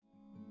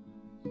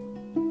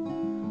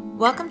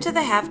Welcome to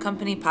the Have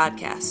Company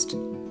podcast,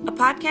 a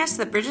podcast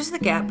that bridges the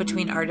gap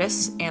between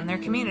artists and their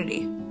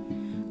community.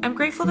 I'm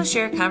grateful to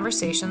share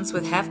conversations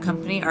with Have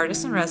Company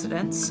artists and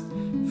residents,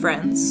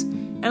 friends,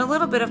 and a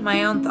little bit of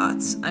my own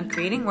thoughts on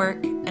creating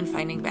work and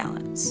finding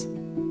balance.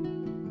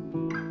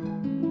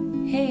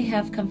 Hey,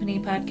 Have Company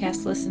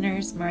podcast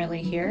listeners,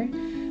 Marley here.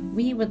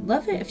 We would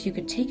love it if you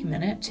could take a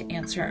minute to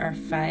answer our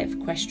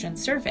 5-question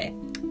survey.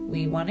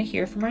 We want to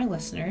hear from our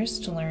listeners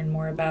to learn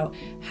more about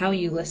how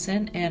you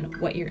listen and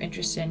what you're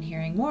interested in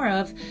hearing more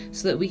of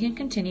so that we can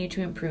continue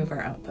to improve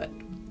our output.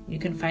 You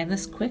can find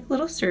this quick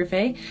little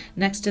survey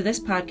next to this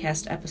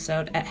podcast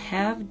episode at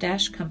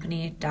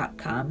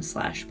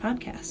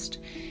have-company.com/podcast.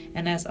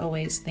 And as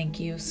always, thank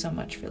you so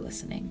much for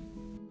listening.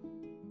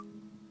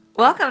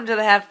 Welcome to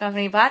the Have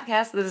Company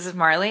podcast. This is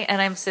Marley, and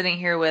I'm sitting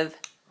here with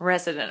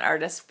resident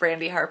artist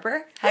Brandi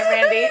Harper. Hi,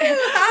 Brandi.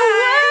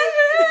 Hi.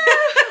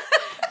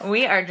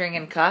 We are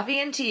drinking coffee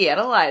and tea at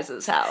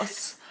Eliza's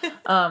house.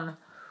 It's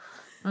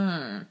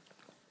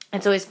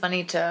always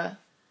funny to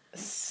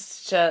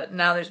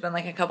now there's been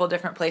like a couple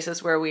different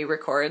places where we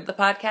record the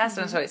podcast,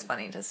 and it's always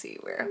funny to see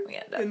where we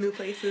end up. The new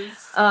places.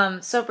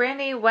 So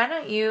Brandi, why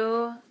don't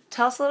you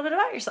tell us a little bit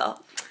about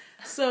yourself?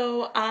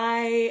 So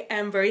I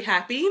am very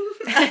happy.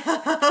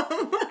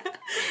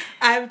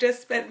 I've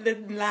just spent the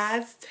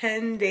last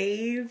 10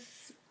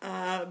 days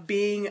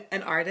being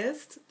an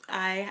artist.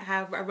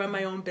 I run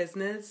my own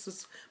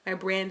business. My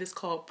brand is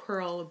called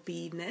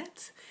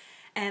purlBknit,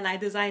 and I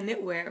design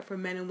knitwear for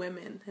men and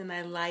women, and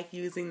I like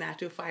using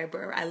natural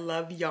fiber. I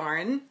love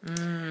yarn.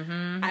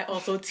 Mm-hmm. I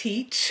also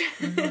teach.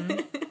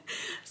 Mm-hmm.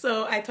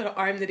 So I taught an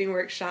arm knitting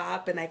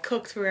workshop, and I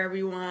cooked for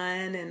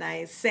everyone, and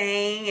I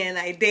sang, and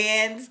I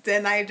danced,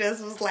 and I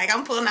just was like,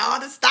 I'm pulling out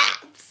all the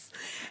stops.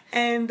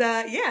 And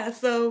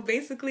so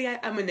basically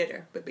I'm a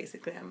knitter,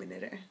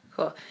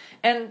 Cool.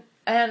 And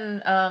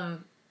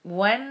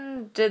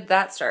when did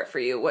that start for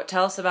you?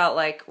 Tell us about,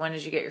 like, when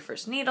did you get your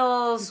first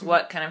needles? Mm-hmm.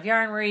 What kind of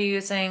yarn were you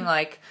using?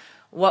 Like,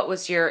 what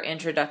was your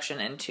introduction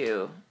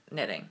into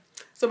knitting?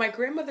 So my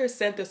grandmother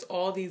sent us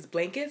all these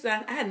blankets.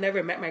 I had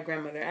never met my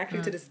grandmother.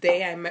 Actually, to this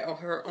day, I met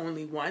her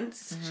only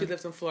once. Mm-hmm. She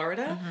lives in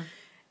Florida. Mm-hmm.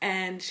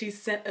 And she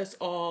sent us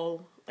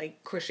all,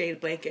 like, crocheted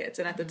blankets.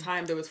 And at the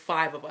time, there was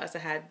 5 of us. I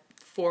had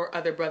 4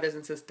 other brothers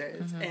and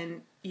sisters. Mm-hmm.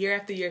 And year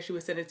after year, she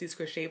would send us these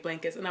crocheted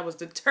blankets. And I was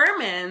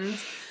determined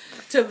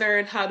to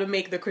learn how to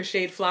make the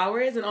crocheted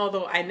flowers. And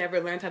although I never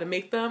learned how to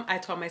make them, I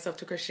taught myself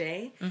to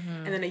crochet.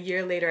 Mm-hmm. And then a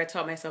year later, I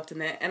taught myself to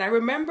knit. And I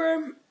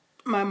remember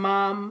my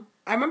mom...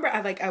 I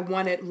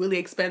wanted really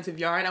expensive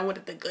yarn. I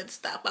wanted the good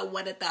stuff. I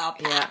wanted the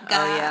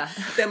alpaca,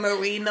 the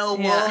merino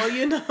wool,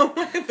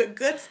 the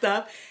good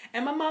stuff.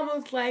 And my mom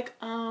was like,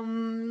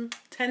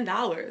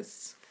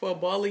 $10 for a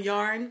ball of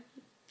yarn.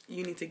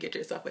 You need to get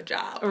yourself a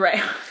job.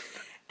 Right.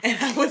 And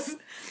I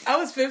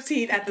was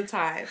 15 at the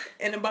time.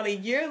 And about a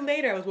year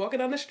later, I was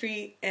walking on the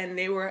street, and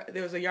there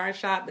was a yarn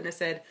shop, and it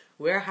said,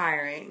 "We're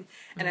hiring."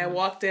 And I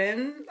walked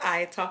in,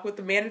 I talked with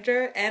the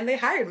manager, and they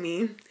hired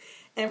me.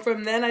 And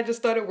from then, I just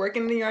started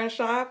working in the yarn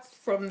shop.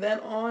 From then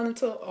on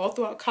until all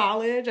throughout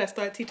college, I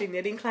started teaching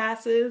knitting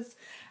classes.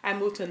 I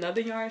moved to another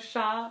yarn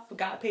shop,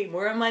 got paid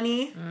more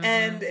money,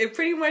 and it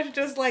pretty much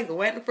just like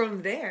went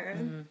from there.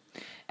 Mm-hmm.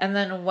 And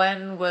then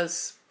when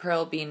was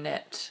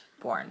purlBknit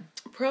born?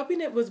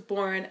 purlBknit was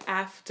born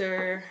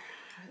after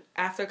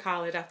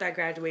college, after I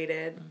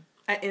graduated. Mm-hmm.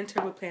 I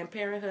interned with Planned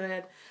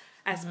Parenthood.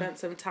 I spent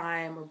some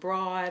time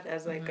abroad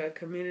as like a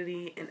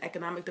community and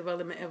economic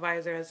development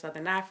advisor in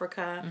Southern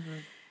Africa.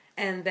 Mm-hmm.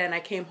 And then I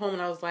came home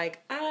and I was like,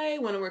 I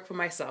want to work for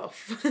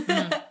myself.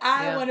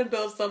 I want to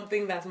build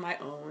something that's my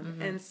own.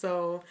 Mm-hmm. And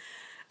so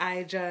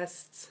I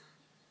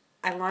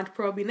launched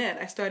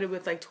purlBknit. I started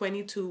with like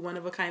 22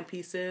 one-of-a-kind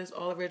pieces,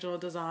 all original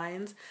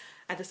designs.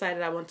 I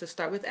decided I wanted to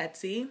start with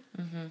Etsy.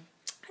 Mm-hmm.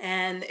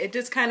 And it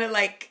just kind of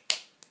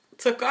like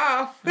took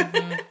off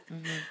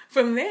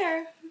from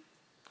there.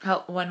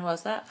 When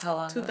was that? How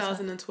long?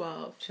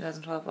 2012.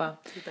 2012. Wow.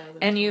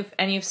 2012.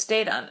 And you've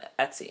stayed on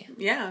Etsy.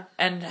 Yeah.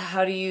 And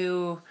how do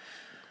you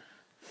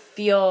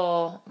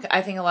feel?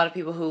 I think a lot of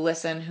people who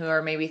listen who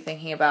are maybe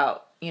thinking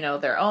about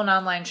their own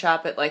online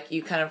shop.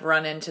 You kind of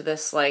run into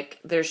this like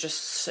there's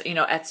just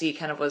Etsy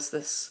kind of was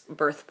this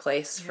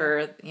birthplace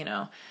for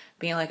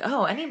being like,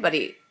 oh,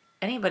 anybody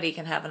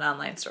can have an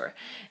online store.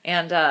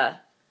 And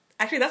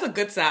actually, that's a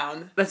good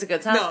sound. That's a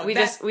good sound. No, we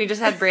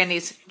just had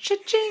Brandi's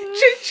cha-ching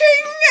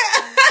cha-ching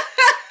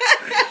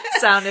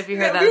sound. If you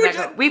heard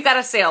that, we've got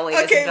a sale,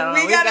 ladies and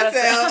gentlemen. We got a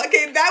sale.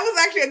 Okay, that was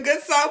actually a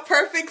good song.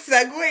 Perfect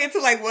segue into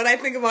like what I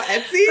think about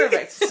Etsy.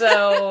 Perfect.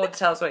 So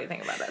tell us what you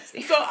think about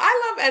Etsy. So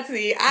I love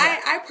Etsy.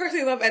 I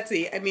personally love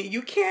Etsy. I mean,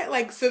 you can't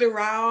like sit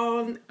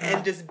around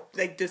and just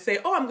say,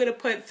 oh, I'm gonna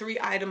put 3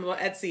 items on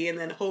Etsy and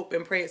then hope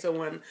and pray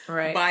someone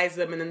buys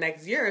them in the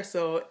next year or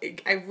so.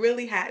 I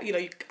really had,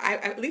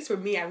 at least for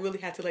me, I really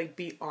had to like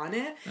be on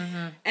it.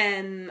 Mm-hmm.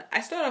 And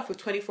I started off with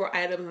 24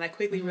 items, and I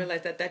quickly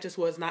realized that just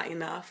was not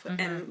enough.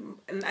 Mm-hmm. And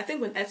and I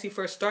think when Etsy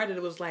first started,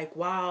 it was like,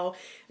 wow,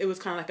 it was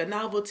kind of like a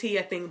novelty.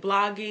 I think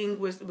blogging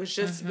was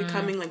just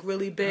becoming like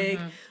really big,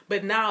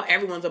 but now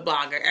everyone's a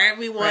blogger.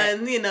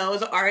 Everyone, you know,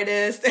 is an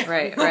artist.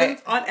 Right.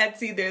 On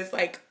Etsy, there's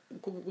like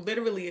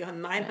literally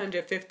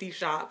 950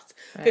 shops,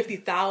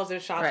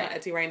 50,000 shops on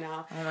Etsy right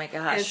now. Oh my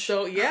gosh. And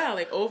so, yeah,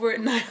 like over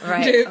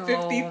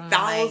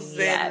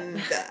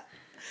 950,000.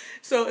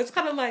 So it's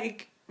kind of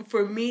like,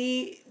 for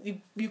me,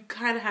 you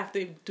kind of have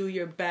to do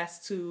your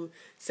best to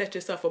set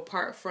yourself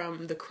apart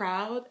from the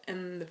crowd.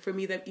 And for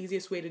me, the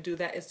easiest way to do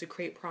that is to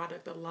create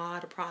a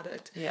lot of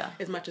product,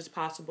 as much as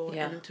possible,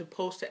 and to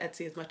post to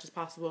Etsy as much as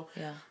possible.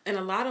 And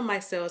a lot of my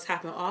sales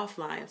happen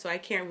offline, so I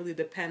can't really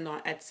depend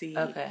on Etsy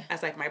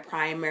as like my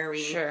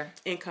primary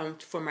income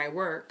for my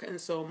work.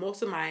 And so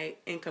most of my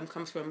income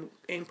comes from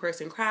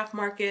in-person craft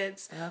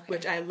markets,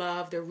 which I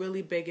love. They're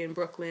really big in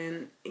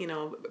Brooklyn. You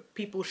know,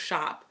 people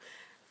shop.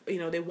 You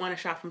know, they want to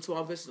shop from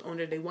small business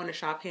owners. They want to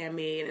shop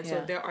handmade. And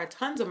so there are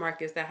tons of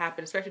markets that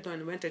happen, especially during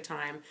the winter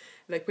time.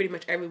 Like pretty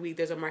much every week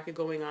there's a market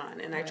going on.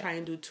 And I try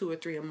and do 2 or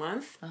 3 a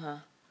month.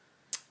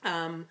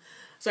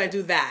 So I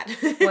do that.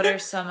 What are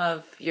some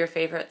of your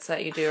favorites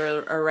that you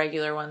do, or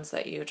regular ones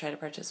that you try to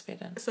participate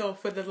in? So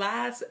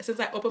since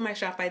I opened my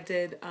shop, I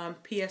did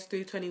PS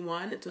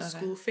 321. It's a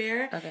school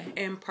fair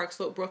in Park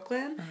Slope,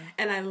 Brooklyn.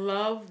 And I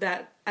love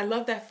that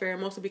fair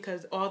mostly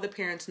because all the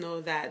parents know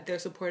that they're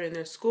supporting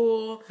their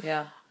school.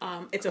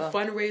 It's a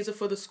fundraiser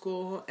for the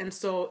school. And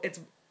so it's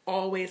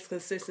always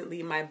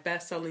consistently my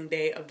best-selling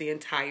day of the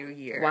entire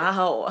year.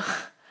 Wow.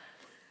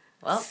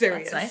 Well,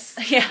 serious. That's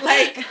nice. Yeah.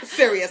 Like,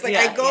 serious. Like,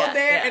 I go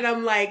there and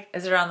I'm like...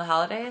 Is it around the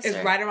holidays? It's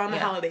right around the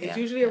holidays. It's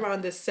usually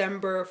around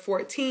December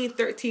 14th,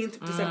 13th,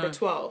 December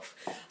 12th.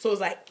 So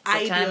it's like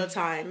ideal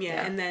time.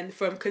 And then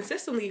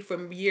consistently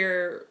from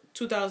year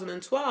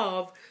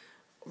 2012...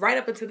 right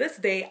up until this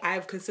day,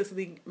 I've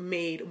consistently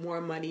made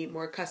more money,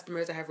 more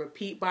customers. I have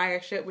repeat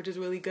buyership, which is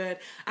really good.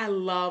 I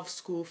love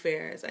school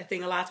fairs. I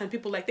think a lot of times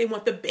people they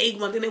want the big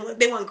ones, and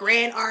they want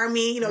Grand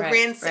Army,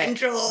 Grand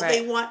Central.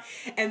 They want,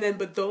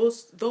 but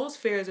those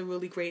fairs are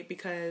really great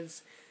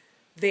because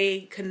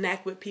they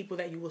connect with people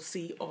that you will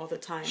see all the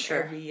time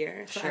every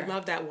year. So I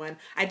love that one.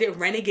 I did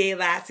Renegade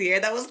last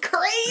year. That was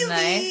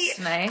crazy.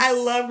 Nice. I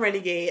love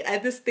Renegade. I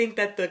just think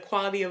that the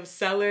quality of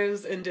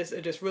sellers and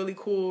are just really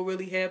cool,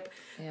 really hip.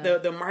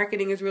 The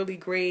marketing is really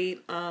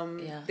great.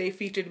 They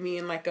featured me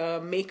in like a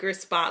maker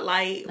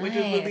spotlight, which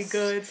is really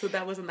good. So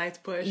that was a nice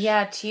push.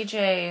 Yeah,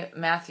 TJ,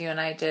 Matthew,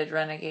 and I did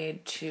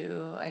Renegade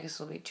I guess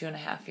it'll be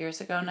 2.5 years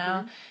ago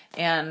now.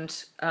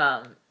 And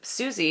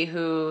Susie,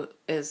 who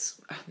is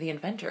the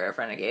inventor of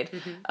Renegade,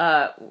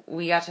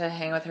 we got to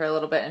hang with her a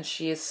little bit, and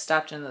she has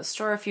stopped into the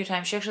store a few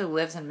times. She actually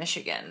lives in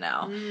Michigan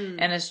now,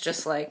 and is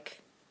just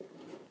like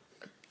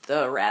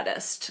the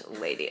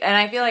raddest lady. And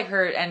I feel like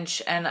her,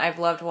 and I've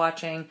loved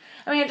watching,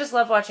 I just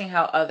love watching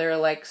how other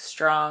like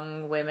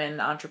strong women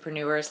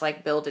entrepreneurs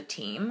like build a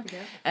team.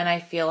 And I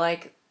feel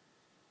like,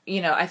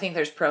 I think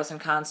there's pros and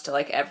cons to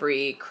like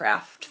every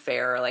craft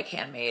fair or like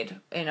handmade,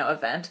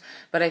 event,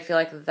 but I feel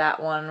like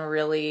that one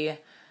really,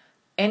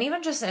 and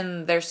even just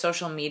in their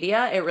social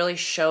media, it really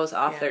shows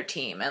off their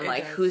team and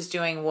like who's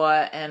doing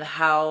what and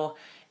how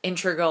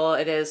integral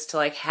it is to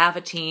like have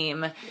a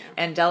team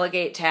and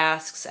delegate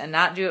tasks and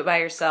not do it by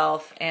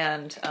yourself.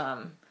 And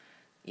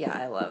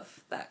I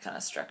love that kind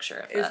of structure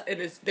of that. It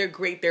is. They're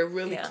great. They're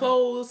really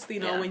close.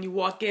 When you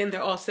walk in,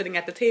 they're all sitting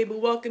at the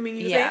table welcoming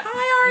you. Say,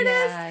 "Hi,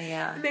 artist."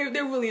 And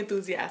they're really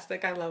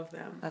enthusiastic. I love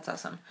them. That's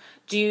awesome.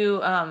 Do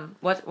you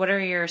what are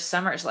your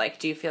summers like?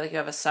 Do you feel like you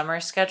have a summer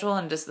schedule,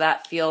 and does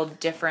that feel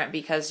different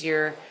because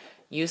you're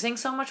using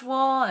so much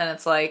wool and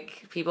it's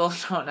like people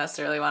don't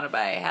necessarily want to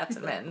buy hats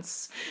and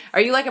mittens? Are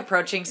you like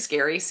approaching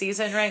scary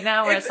season right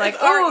now where it's like,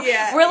 it's warm,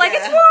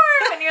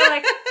 and you're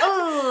like,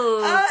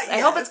 I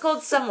hope it's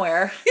cold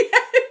somewhere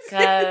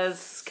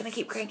because gonna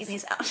keep cranking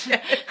these out. So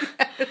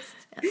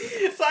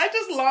I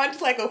just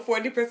launched like a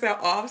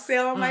 40% off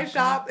sale on my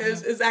shop.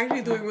 It's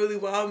actually doing really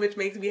well, which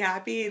makes me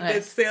happy.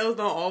 The sales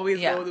don't always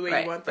go the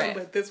way you want them,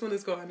 but this one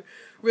is going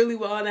really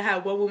well. And I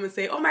had one woman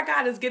say, "Oh my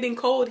God, it's getting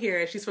cold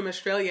here." She's from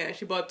Australia and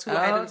she bought 2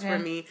 items for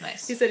me.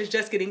 Nice. She said, "It's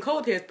just getting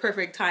cold here. It's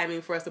perfect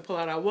timing for us to pull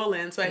out our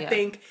woolen." So I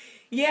think,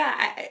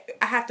 I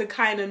have to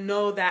kind of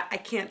know that I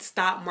can't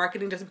stop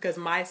marketing just because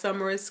my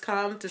summer has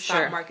come to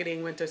stop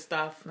marketing winter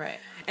stuff. Right.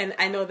 And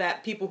I know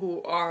that people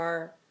who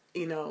are,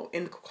 in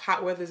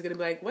hot weather is going to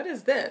be like, "What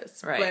is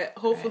this?" Right. But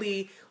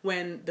hopefully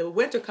when the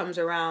winter comes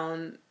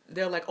around,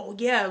 they're like, "Oh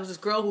yeah, it was this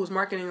girl who was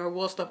marketing her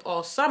wool stuff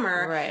all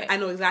summer. Right. I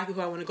know exactly who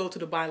I want to go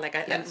to buy like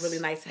a really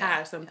nice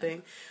hat or something."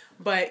 Yeah.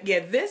 But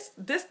this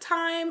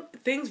time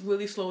things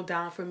really slowed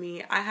down for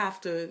me.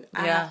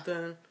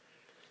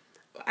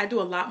 I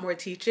do a lot more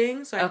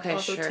teaching. So I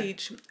also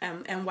teach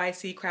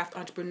NYC Craft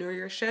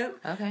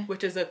Entrepreneurship,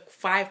 which is a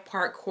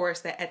 5-part course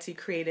that Etsy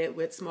created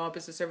with Small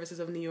Business Services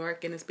of New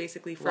York, and it's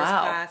basically first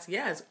class.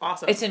 Yeah, it's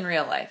awesome. It's in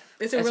real life.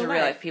 It's in real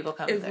life. People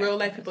come. It's real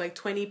life people, like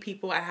 20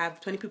 people. I have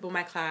 20 people in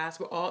my class.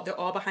 They're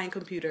all behind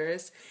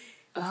computers.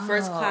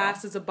 First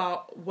class is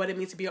about what it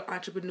means to be an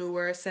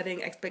entrepreneur,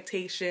 setting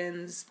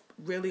expectations,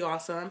 really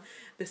awesome.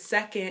 The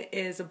second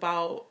is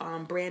about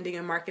branding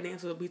and marketing.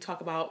 So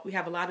we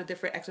have a lot of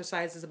different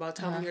exercises about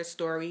telling your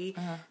story.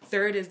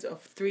 Third is a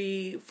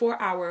 3-4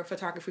 hour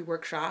photography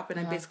workshop, and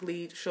I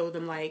basically show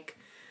them like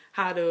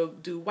how to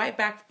do white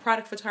back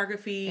product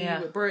photography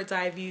with bird's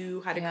eye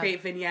view, how to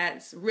create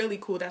vignettes. Really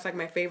cool. That's like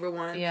my favorite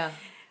one. Yeah.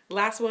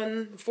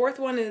 Fourth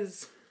one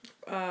is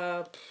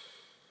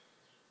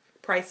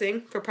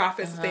pricing for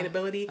profit,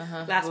 sustainability.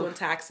 Last one,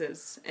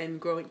 taxes and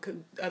growing,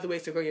 other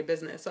ways to grow your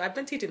business. So I've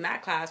been teaching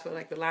that class for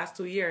like the last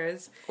 2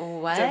 years.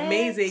 What? It's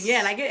amazing.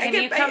 Yeah, and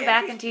Can you come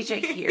back and teach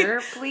it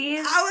here,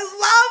 please? I would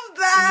love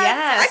that.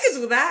 Yes. I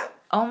could do that.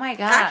 Oh my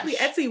gosh. Actually,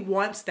 Etsy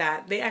wants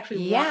that. They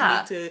actually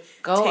want me to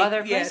go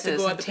other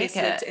places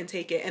and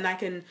take it. And I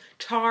can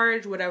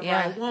charge whatever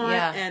I want.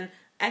 And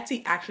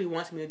Etsy actually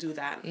wants me to do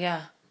that.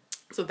 Yeah.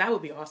 So that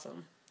would be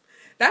awesome.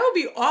 That would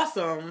be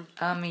awesome.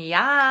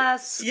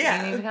 Yes.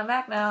 Yeah. You need to come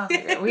back now.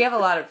 We have a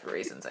lot of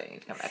reasons I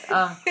need to come back.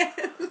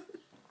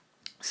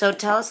 So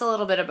tell us a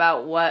little bit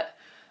about what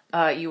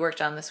you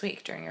worked on this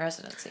week during your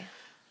residency.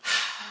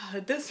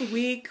 This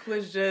week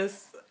was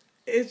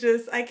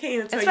I can't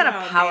even tell you how amazing. It's been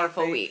a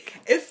powerful week.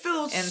 It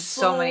feels in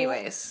so many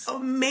ways.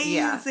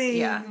 Amazing,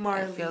 yeah,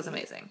 Marley. It feels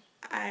amazing.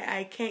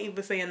 I can't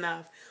even say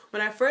enough.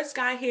 When I first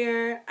got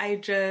here, I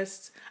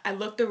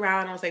looked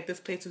around. I was like, this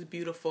place is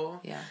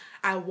beautiful. Yeah.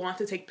 I want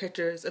to take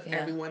pictures of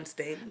everyone's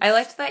things. I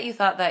liked that you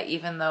thought that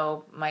even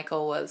though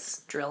Michael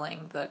was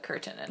drilling the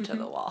curtain into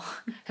the wall,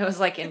 it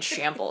was like in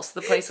shambles.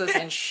 The place was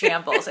in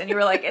shambles. And you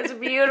were like, it's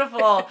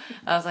beautiful.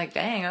 I was like,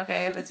 dang,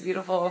 okay, if it's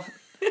beautiful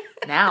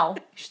now,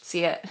 you should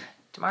see it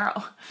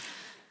tomorrow.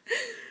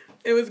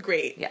 It was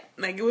great. Yeah.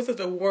 Like, it was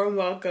such a warm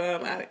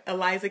welcome.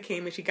 Eliza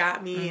came and she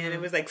got me, and it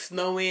was like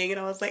snowing, and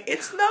I was like,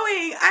 it's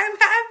snowing. I'm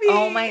happy.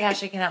 Oh my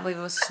gosh, I cannot believe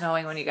it was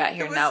snowing when you got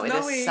here. Now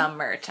snowing. It is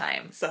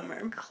summertime.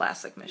 Summer.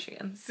 Classic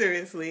Michigan.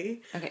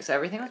 Seriously. Okay, so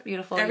everything was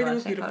beautiful. Everything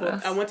was beautiful.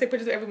 I want to take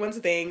pictures of everyone's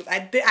things. I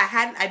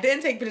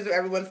didn't take pictures of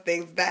everyone's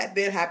things. That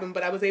did happen,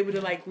 but I was able to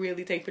like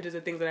really take pictures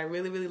of things that I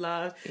really, really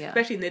loved,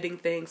 especially knitting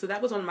things. So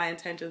that was one of my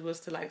intentions, was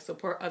to like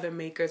support other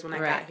makers when I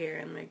got here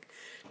and like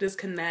just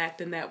connect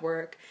and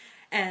network.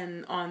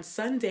 And on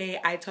Sunday,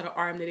 I taught an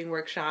arm knitting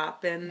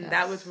workshop, and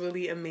that was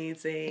really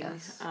amazing.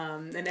 Yes.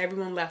 And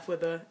everyone left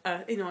with a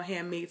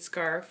handmade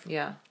scarf.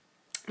 Yeah.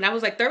 And I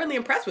was like thoroughly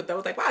impressed with them. I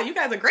was like, wow, you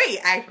guys are great,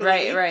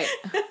 actually. Right.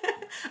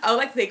 I would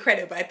like to take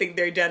credit, but I think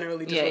they're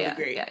generally just really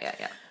great.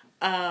 Yeah.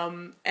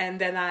 And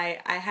then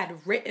I had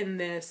written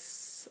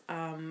this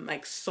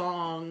like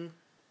song.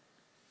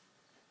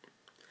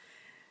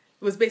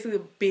 It was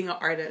basically being an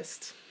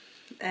artist.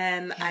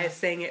 And I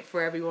sang it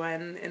for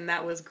everyone, and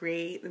that was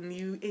great. And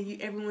you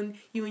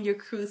and your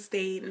crew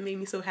stayed, and made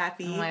me so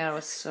happy. Oh my God, it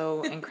was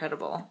so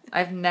incredible.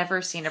 I've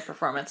never seen a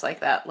performance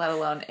like that, let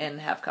alone in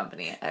Have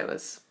Company. I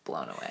was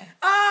blown away.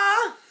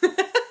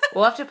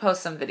 We'll have to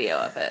post some video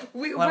of it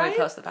when we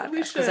post the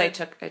podcast, because I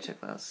took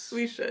those.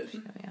 We should.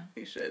 Yeah.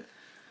 We should.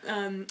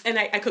 And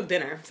I cooked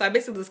dinner. So I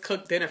basically just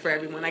cooked dinner for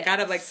everyone. I got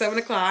up like 7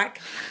 o'clock.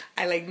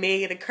 I like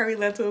made a curry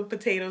lentil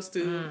potato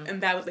stew,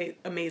 and that was like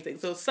amazing.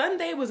 So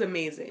Sunday was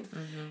amazing.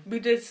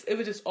 It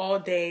was just all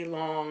day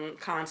long,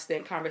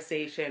 constant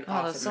conversation. Oh,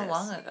 that was so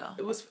long ago.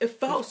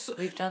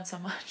 We've done so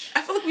much.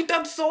 I feel like we've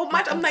done so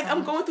much.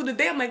 I'm going through the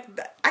day. I'm like,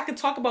 I could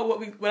talk about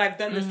what I've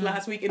done this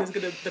last week, and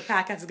the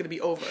podcast is gonna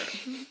be over.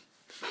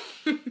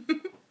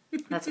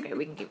 That's okay.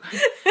 We can keep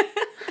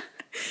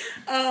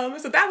going.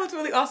 So that was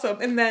really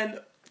awesome. And then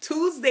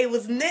Tuesday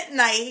was knit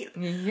night.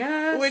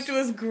 Yes. Which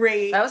was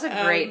great. That was a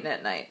great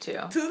knit night, too.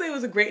 Tuesday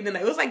was a great knit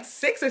night. It was like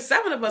 6 or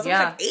 7 of us.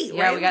 Yeah. It was like 8,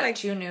 yeah, right? We got like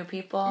 2 new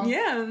people.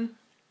 Yeah.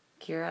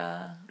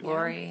 Kira,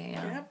 Lori.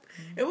 Yeah. Yep.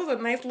 It was a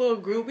nice little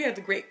group. We had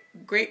a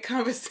great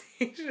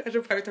conversation. I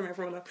should probably turn my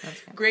phone off.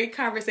 Okay. Great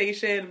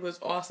conversation. It was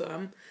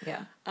awesome.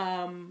 Yeah.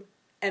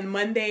 And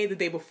Monday, the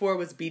day before,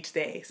 was beach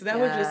day. So that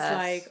was just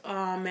like,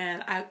 oh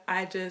man,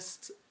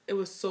 it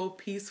was so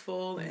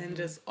peaceful and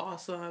just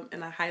awesome.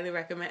 And I highly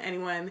recommend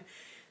anyone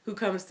who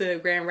comes to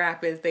Grand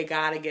Rapids, they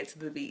gotta get to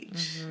the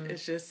beach.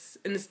 It's just,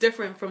 and it's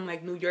different from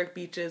like New York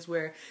beaches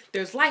where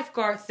there's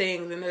lifeguard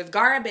things and there's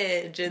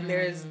garbage and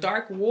there's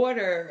dark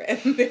water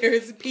and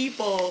there's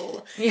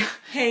people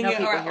hanging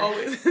around.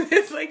 Always,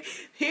 it's like,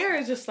 here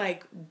is just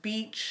like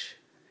beach.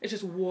 It's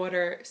just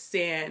water,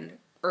 sand,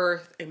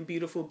 earth, and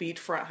beautiful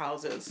beachfront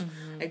houses.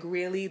 Like,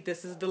 really,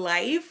 this is the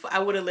life. I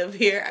want to live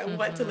here. I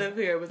want to live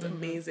here. It was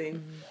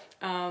amazing.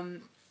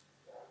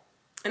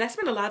 And I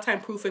spent a lot of time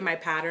proofing my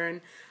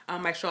pattern,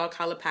 my shawl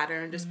collar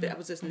pattern. I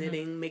was just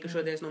knitting, making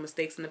sure there's no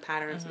mistakes in the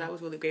pattern. So that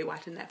was really great,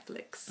 watching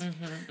Netflix.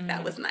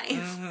 That was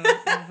nice.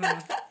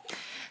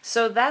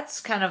 So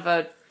that's kind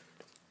of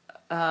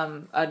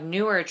a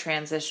newer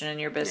transition in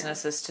your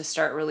business, is to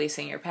start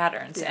releasing your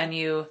patterns. And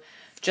you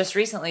just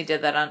recently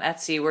did that on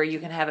Etsy, where you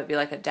can have it be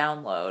like a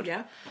download.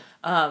 Yeah.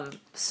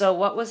 So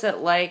what was it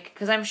like?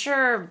 Because I'm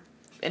sure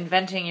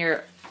inventing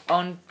your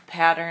own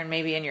pattern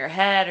maybe in your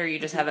head, or you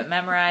just have it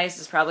memorized,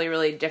 is probably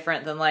really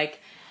different than like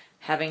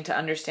having to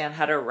understand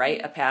how to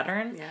write a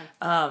pattern.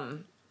 Yeah.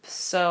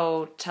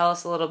 So tell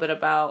us a little bit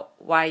about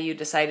why you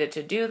decided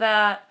to do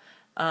that,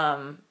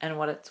 and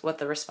what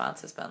the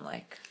response has been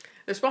like.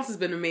 The response has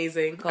been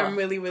amazing. Cool. I'm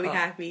really, really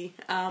happy.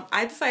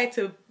 I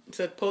decided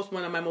to post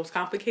one of my most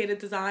complicated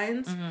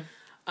designs,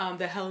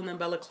 the Helen and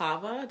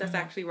Balaclava. That's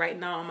actually right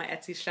now on my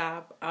Etsy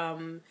shop.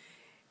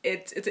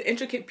 It's an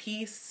intricate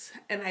piece,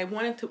 and I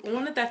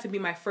wanted that to be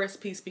my first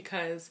piece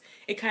because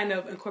it kind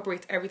of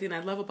incorporates everything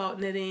I love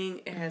about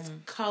knitting. It has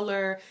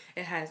color,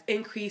 it has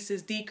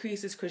increases,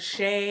 decreases,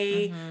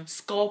 crochet,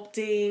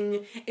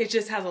 sculpting. It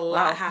just has a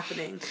lot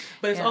happening.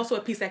 But it's also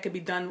a piece that could be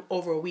done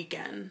over a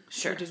weekend,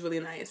 which is really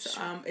nice.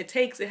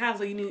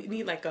 Sure. You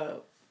need like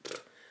a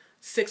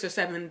 6 or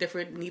 7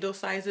 different needle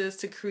sizes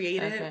to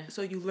create it.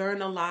 So you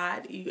learn a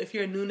lot. If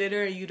you're a new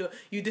knitter and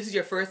this is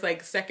your first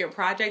second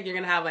project, you're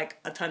gonna have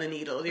a ton of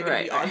needles. You're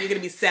gonna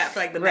be set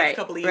for the next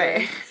couple of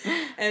years.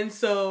 And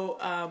so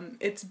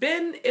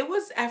it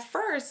was at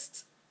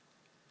first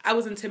I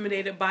was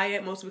intimidated by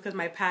it, mostly because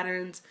my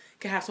patterns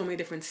can have so many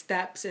different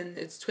steps and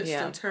it's twists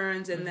and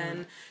turns, and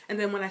then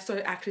when I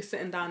started actually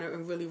sitting down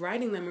and really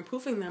writing them and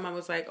proofing them, I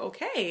was like,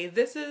 okay,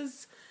 this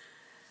is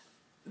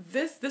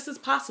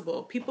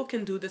possible. People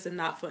can do this and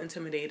not feel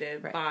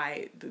intimidated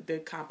by the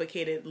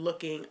complicated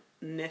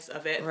lookingness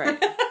of it.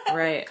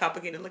 Right.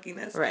 Complicated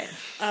lookingness. Right.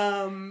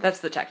 That's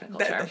the technical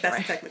term. That's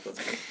the technical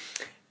term.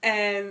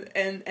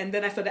 And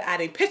then I started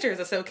adding pictures.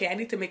 I said, okay, I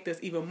need to make this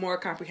even more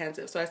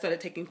comprehensive. So I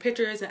started taking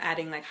pictures and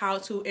adding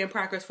how-to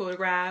in-progress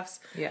photographs.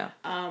 Yeah.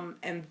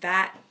 And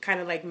that kind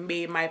of like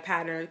made my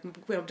pattern,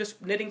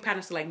 just knitting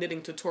patterns to like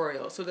knitting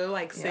tutorials. So they're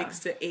like 6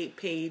 to 8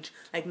 page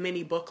like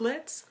mini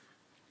booklets.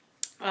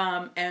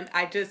 And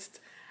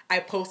I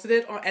posted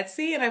it on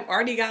Etsy, and I've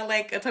already got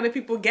like a ton of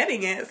people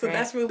getting it, so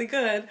that's really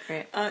good.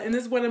 And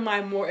this is one of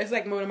my more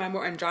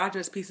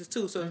androgynous pieces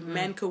too. So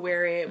men could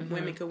wear it,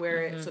 women could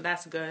wear it, so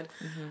that's good.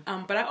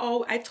 But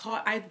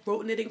I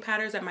wrote knitting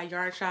patterns at my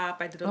yarn shop.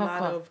 I did a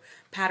lot of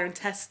pattern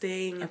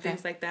testing and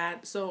things like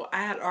that. So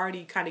I had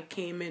already kind of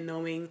came in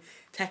knowing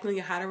technically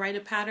how to write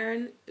a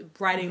pattern.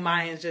 Writing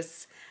mine is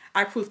just,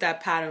 I proofed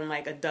that pattern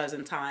like a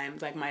dozen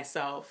times, like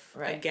myself,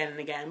 again and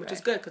again, which is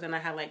good because then I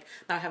have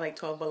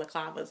 12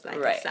 balaclavas that I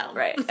can sell.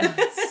 Right.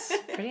 That's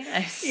pretty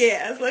nice.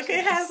 Yeah, so it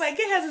has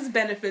its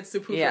benefits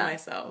to proof it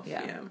myself.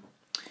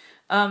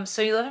 Yeah.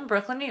 So you live in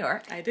Brooklyn, New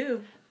York. I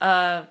do.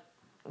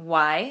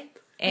 Why?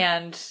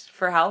 And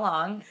for how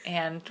long?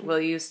 And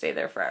will you stay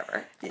there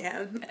forever?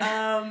 Yeah.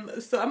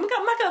 So I'm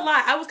not gonna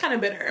lie, I was kind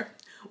of bitter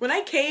when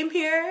I came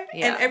here,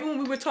 and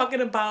everyone we were talking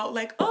about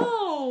like,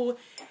 oh,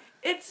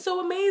 it's so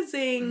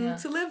amazing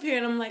to live here.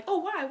 And I'm like, oh,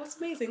 why? What's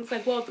amazing? It's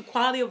like, well, the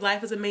quality of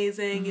life is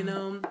amazing, you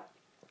know.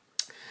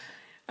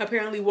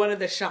 Apparently one of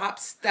the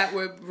shops that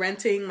we're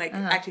renting,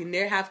 actually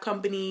near Half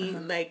Company,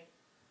 it's like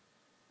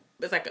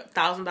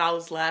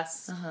 $1,000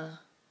 less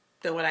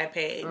than what I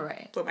paid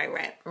for my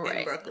rent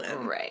in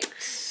Brooklyn.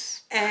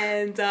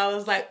 And I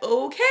was like,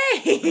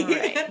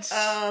 okay.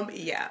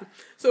 Yeah.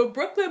 So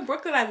Brooklyn,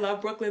 I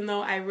love Brooklyn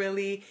though. I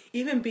really,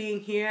 even being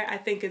here, I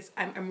think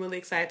I'm really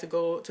excited to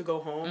go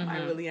home. I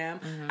really am.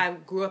 I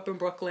grew up in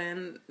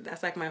Brooklyn.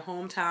 That's like my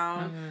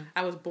hometown.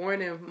 I was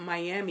born in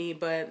Miami,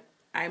 but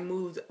I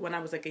moved when I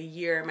was like a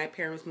year. My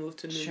parents moved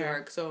to New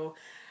York. So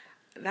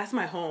that's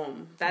my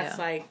home. That's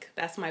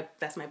that's my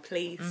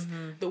place.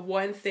 The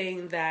one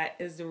thing that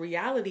is the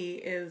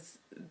reality is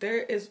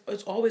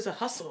it's always a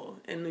hustle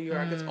in New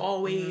York. It's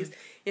always,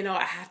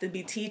 I have to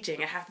be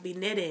teaching, I have to be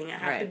knitting, I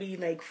have to be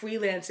like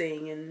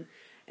freelancing,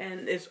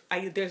 and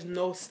there's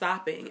no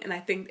stopping. And I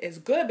think it's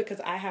good because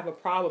I have a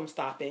problem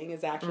stopping.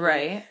 It's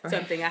actually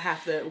something I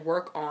have to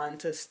work on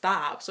to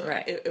stop. So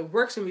it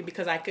works for me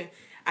because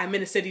I'm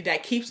in a city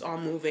that keeps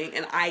on moving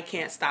and I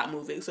can't stop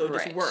moving. So it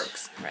just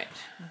works. Right.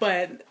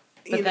 But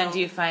then do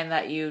you find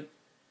that you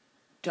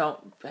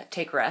don't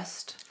take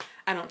rest?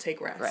 I don't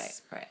take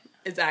rest. Right.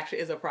 It's actually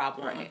a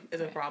problem.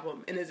 It's a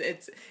problem. And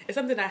it's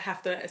something I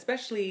have to,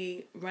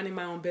 especially running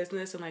my own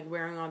business and like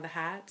wearing all the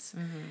hats.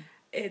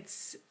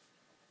 It's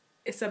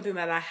something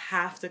that I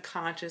have to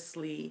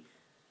consciously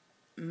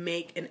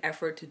make an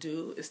effort to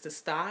do, is to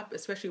stop,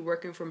 especially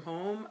working from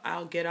home.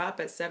 I'll get up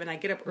at 7. I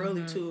get up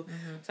early too.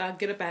 So I'll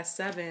get up at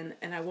 7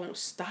 and I won't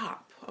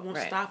stop. I won't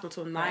stop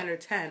until 9 or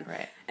 10.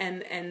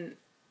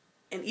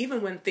 And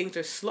even when things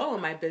are slow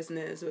in my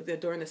business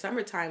during the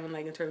summertime, and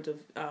like in terms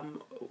of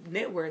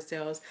knitwear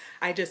sales,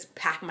 I just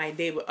pack my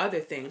day with other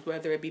things,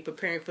 whether it be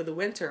preparing for the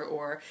winter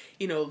or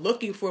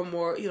looking for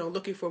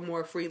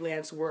more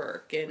freelance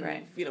work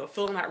and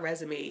filling out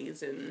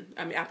resumes and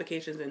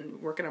applications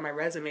and working on my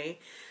resume.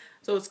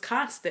 So it's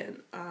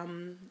constant.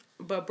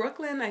 But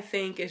Brooklyn, I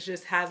think,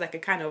 just has like a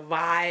kind of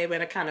vibe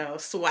and a kind of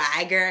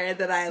swagger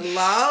that I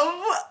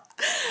love.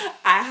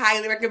 I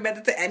highly recommend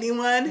it to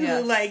anyone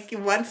who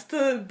wants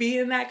to be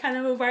in that kind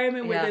of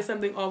environment where there's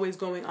something always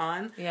going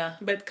on. Yeah.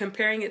 But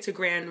comparing it to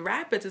Grand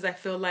Rapids is I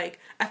feel like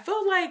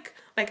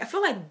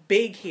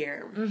big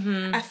here.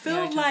 I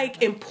feel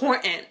like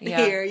important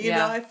here.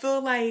 I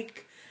feel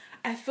like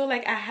I feel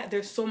like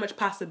there's so much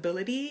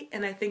possibility,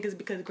 and I think it's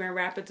because Grand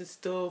Rapids is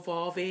still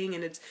evolving,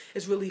 and it's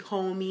really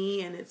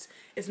homey, and it's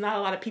not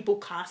a lot of people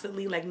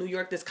constantly, like New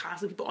York, there's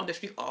constantly people on the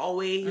street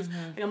always.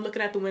 And I'm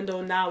looking at the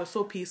window now, it's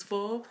so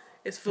peaceful.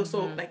 It feels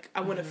so like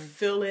I want to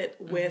fill it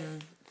with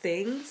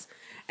things,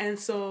 and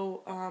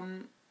so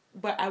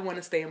but I want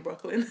to stay in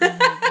Brooklyn.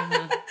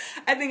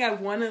 I think I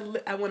want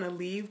to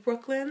leave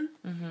Brooklyn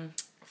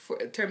for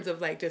in terms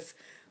of like just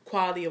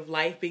quality of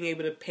life, being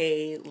able to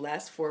pay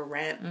less for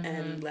rent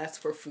and less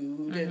for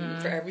food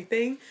and for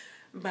everything.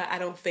 But I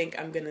don't think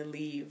I'm gonna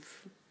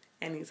leave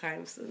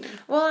anytime soon.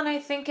 Well, and I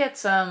think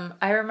it's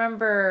I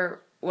remember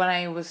when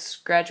I was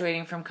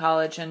graduating from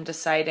college and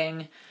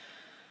deciding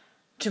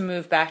to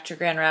move back to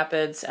Grand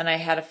Rapids, and I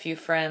had a few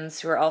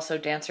friends who are also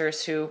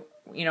dancers who,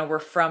 you know, were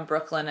from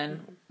Brooklyn,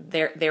 and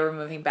they were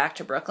moving back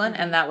to Brooklyn,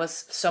 and that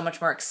was so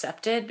much more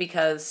accepted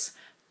because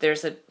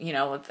there's a, you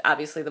know,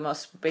 obviously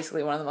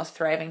basically one of the most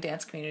thriving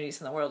dance communities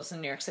in the world is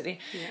in New York City.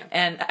 Yeah.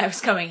 And I was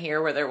coming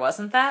here where there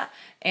wasn't that.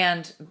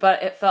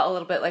 But it felt a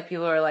little bit like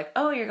people were like,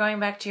 oh, you're going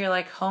back to your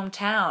like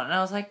hometown. And I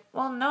was like,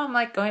 well, no, I'm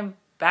like going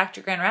back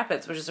to Grand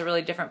Rapids, which is a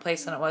really different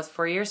place than it was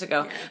 4 years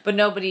ago. Yeah. But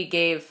nobody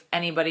gave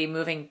anybody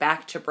moving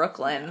back to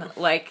Brooklyn,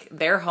 like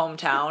their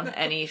hometown,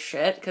 any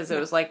shit, because it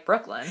was like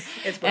Brooklyn.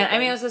 It's Brooklyn. And I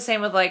mean, it was the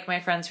same with like my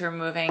friends who were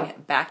moving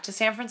back to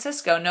San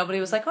Francisco. Nobody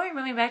was like, oh, you're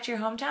moving back to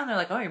your hometown. They're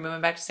like, oh, you're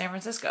moving back to San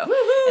Francisco.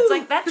 Woo-hoo! It's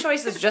like that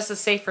choice is just as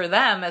safe for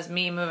them as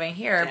me moving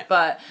here. Yeah.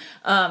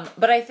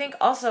 But I think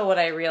also what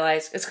I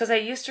realized is because I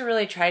used to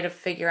really try to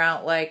figure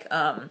out like,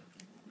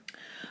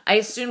 I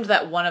assumed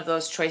that one of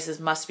those choices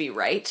must be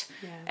right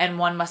and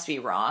one must be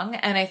wrong.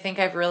 And I think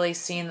I've really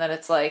seen that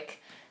it's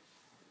like,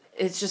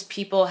 it's just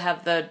people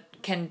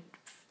can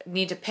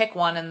need to pick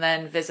one and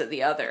then visit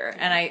the other.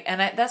 And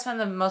I that's been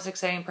the most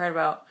exciting part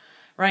about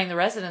running the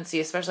residency,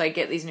 especially I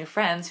get these new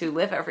friends who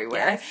live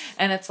everywhere. Yes.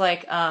 And it's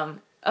like,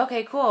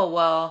 okay, cool.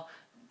 Well,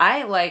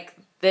 I like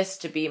this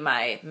to be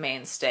my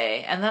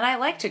mainstay. And then I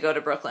like to go to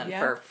Brooklyn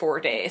for 4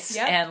 days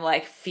and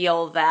like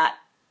feel that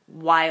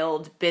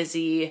wild,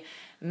 busy,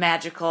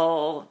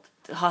 magical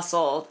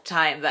hustle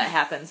time that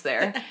happens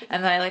there.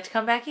 And then I like to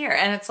come back here.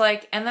 And it's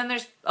like, and then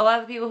there's a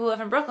lot of people who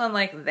live in Brooklyn,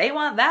 like they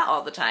want that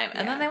all the time.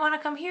 And then they want to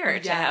come here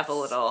to have a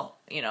little,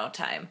 you know,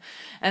 time.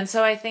 And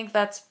so I think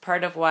that's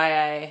part of why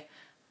I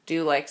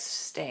do like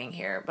staying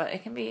here. But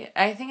it can be,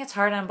 I think it's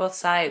hard on both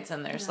sides.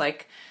 And there's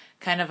like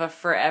kind of a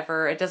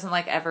forever, it doesn't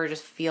like ever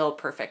just feel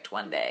perfect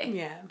one day.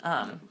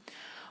 Yeah.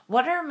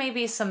 What are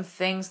maybe some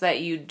things that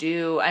you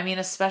do? I mean,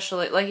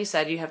 especially, like you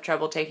said, you have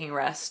trouble taking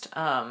rest.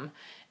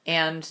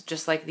 And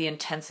just like the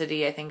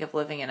intensity, I think, of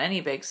living in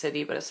any big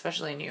city, but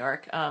especially in New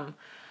York.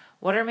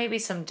 What are maybe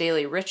some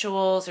daily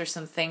rituals or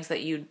some things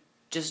that you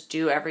just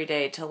do every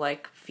day to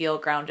like feel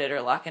grounded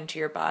or lock into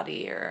your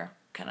body or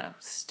kind of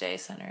stay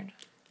centered?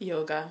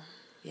 Yoga.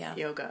 Yeah.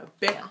 Yoga.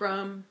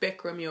 Bikram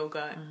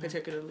yoga,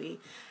 particularly.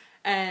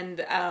 And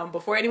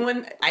before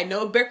anyone, I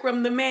know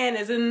Bikram the man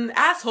is an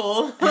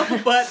asshole,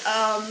 but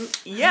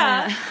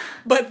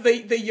but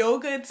the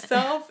yoga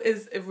itself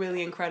is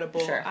really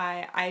incredible. Sure.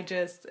 I've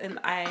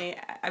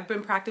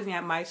been practicing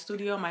at my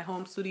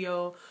home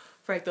studio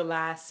for like the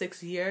last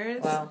 6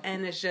 years. Wow.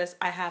 And it's just,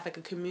 I have like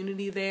a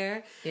community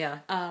there. Yeah.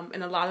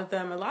 And a lot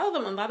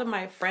of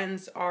my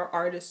friends are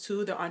artists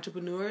too. They're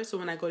entrepreneurs. So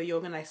when I go to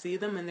yoga and I see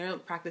them and they're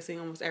practicing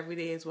almost every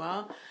day as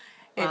well.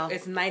 Wow.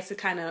 It's nice to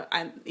kind of,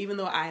 even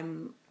though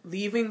I'm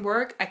leaving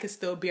work, I could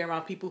still be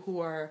around people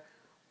who are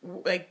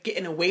like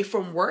getting away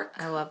from work.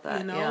 I love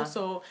that. You know, yeah.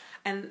 So,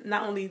 and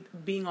not only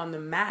being on the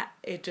mat,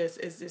 it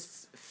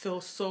just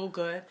feels so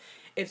good.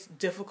 It's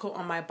difficult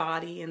on my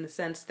body in the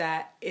sense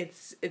that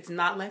it's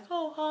not like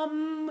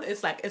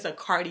it's like it's a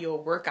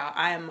cardio workout.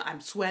 I'm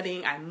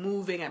sweating, I'm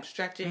moving, I'm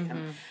stretching,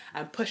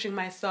 I'm pushing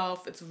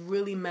myself. It's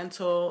really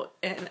mental,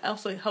 and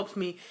also it helps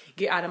me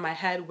get out of my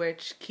head,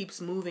 which keeps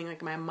moving.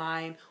 Like my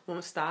mind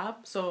won't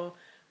stop. So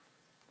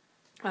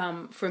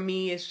for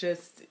me, it's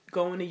just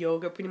going to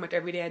yoga pretty much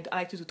every day. I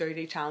like to do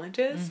 30-day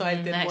challenges. So I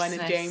did one in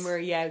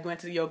January. Yeah, I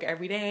went to the yoga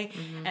every day.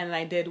 And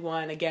I did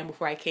one again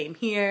before I came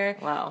here.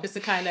 Wow. Just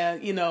to kind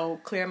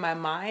of, clear my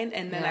mind.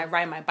 And then I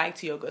ride my bike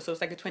to yoga. So it's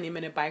like a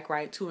 20-minute bike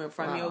ride to and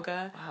from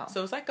yoga. Wow.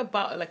 So it's like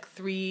about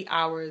 3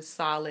 hours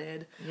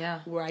solid. Yeah.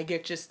 Where I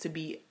get just to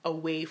be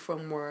away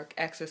from work,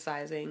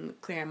 exercising,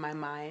 clearing my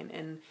mind.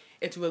 And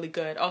it's really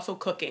good. Also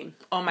cooking.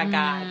 Oh my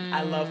God.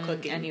 I love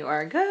cooking. And you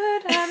are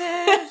good at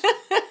it.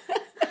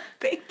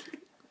 Thank you.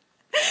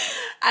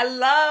 I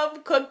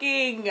love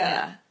cooking.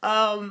 Yeah.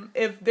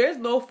 If there's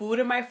no food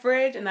in my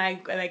fridge, and I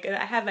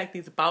have like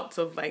these bouts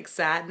of like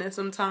sadness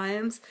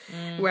sometimes,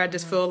 where I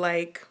just feel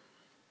like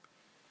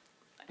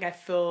I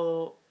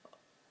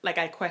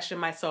question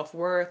my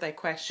self-worth. I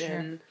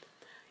question,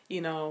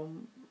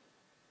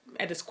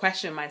 I just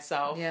question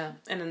myself. Yeah.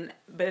 And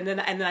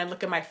then I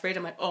look at my fridge.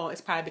 I'm like, oh,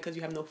 it's probably because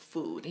you have no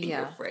food in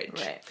your fridge.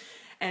 Right.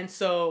 And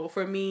so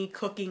for me,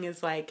 cooking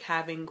is like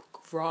having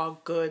raw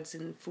goods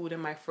and food in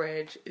my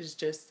fridge is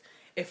just,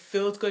 it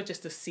feels good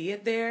just to see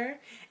it there,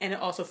 and it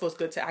also feels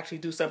good to actually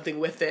do something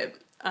with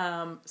it.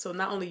 So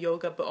not only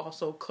yoga, but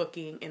also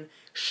cooking and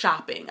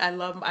shopping. I'm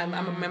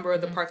a member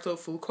of the Park Slope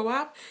Food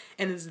Co-op,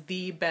 and it's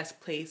the best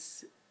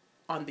place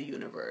on the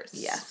universe.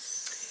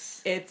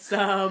 Yes. It's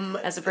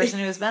as a person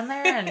who has been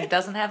there and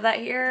doesn't have that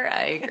here,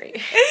 I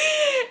agree.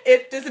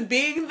 It just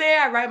being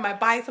there. I ride my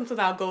bike. Sometimes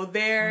I'll go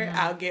there.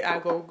 I'll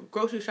go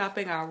grocery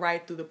shopping. I'll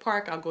ride through the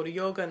park. I'll go to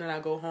yoga, and then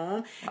I'll go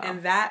home. Wow.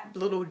 And that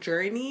little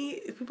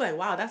journey, people are like,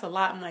 wow, that's a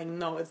lot. I'm like,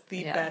 no, it's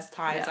the best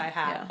times I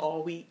have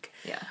all week.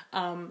 Yeah.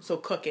 So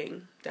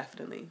cooking,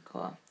 definitely.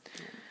 Cool.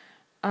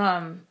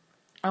 I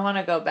want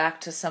to go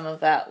back to some of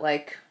that,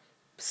 like,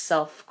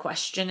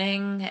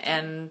 self-questioning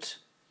and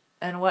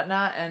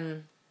whatnot,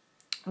 and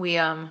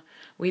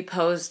we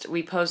posed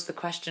the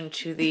question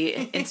to the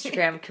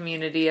Instagram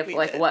community of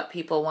like what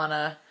people want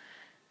to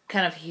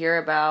kind of hear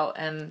about,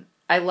 and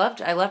I loved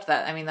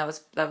that. I mean, that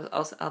was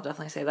also, I'll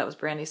definitely say that was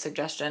Brandi's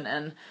suggestion,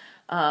 and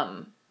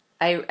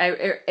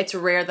it's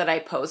rare that I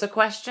pose a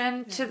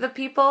question to the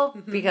people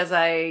because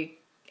I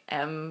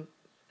am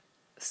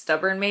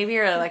stubborn maybe,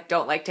 or like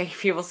don't like taking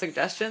people's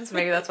suggestions.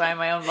 Maybe that's why I'm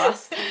my own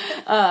boss.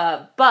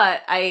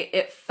 But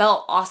it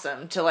felt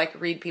awesome to like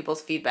read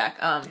people's feedback.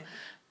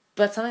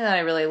 But something that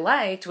I really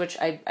liked, which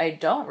I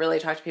don't really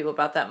talk to people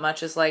about that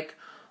much, is like,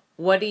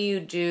 what do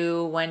you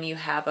do when you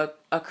have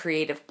a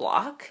creative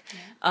block?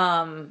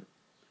 And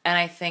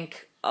I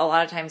think a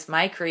lot of times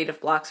my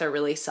creative blocks are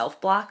really self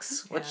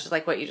blocks, which is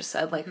like what you just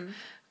said. Like,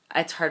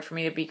 it's hard for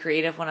me to be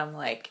creative when I'm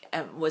like,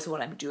 was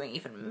what I'm doing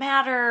even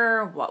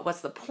matter?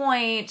 What's the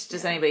point?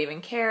 Does anybody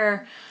even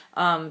care?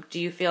 Do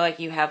you feel like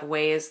you have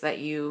ways that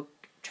you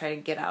try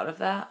to get out of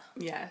that?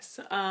 Yes.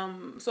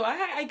 So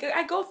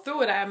I go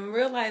through it. I'm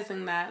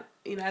realizing that,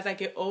 as I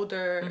get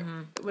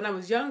older, when I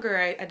was younger,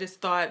 I just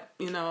thought,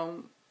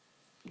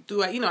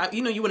 do I, you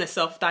want to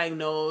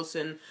self-diagnose,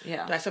 and do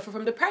I suffer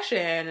from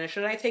depression, and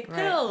should I take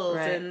pills,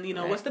 and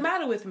what's the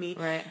matter with me?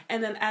 Right.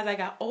 And then as I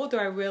got older,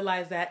 I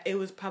realized that it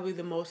was probably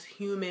the most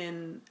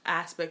human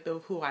aspect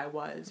of who I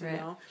was, you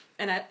know.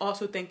 And I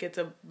also think it's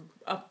a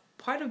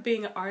part of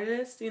being an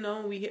artist.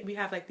 We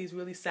have like these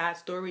really sad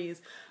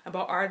stories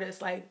about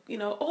artists, like,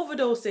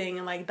 overdosing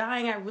and like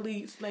dying at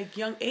really like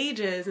young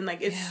ages, and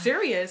like it's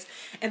serious,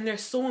 and they're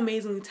so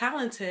amazingly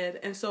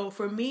talented. And so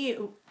for me,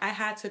 I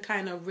had to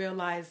kind of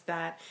realize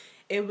that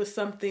it was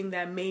something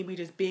that maybe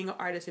just being an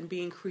artist and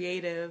being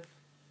creative,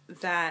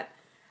 that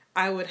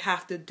I would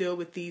have to deal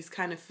with these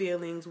kind of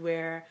feelings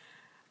where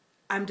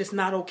I'm just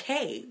not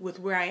okay with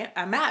where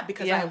I'm at,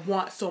 because I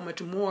want so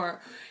much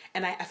more.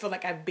 And I feel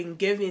like I've been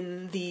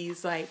given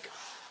these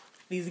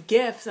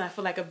gifts, and I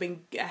feel like I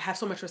have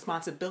so much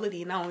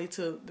responsibility, not only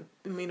to,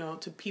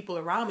 to people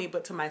around me,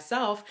 but to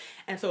myself.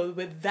 And so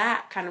with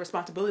that kind of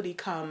responsibility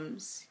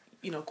comes,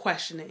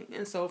 questioning.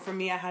 And so for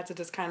me, I had to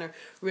just kind of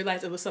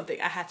realize it was something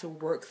I had to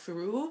work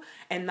through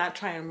and not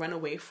try and run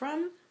away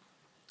from.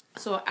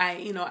 So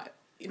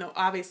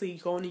obviously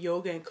going to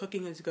yoga and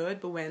cooking is good,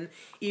 but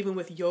even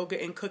with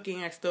yoga and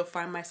cooking, I still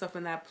find myself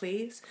in that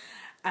place.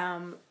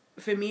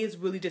 For me, it's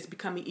really just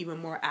becoming even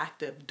more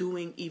active,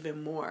 doing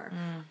even more.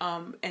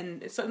 And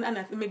maybe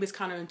it's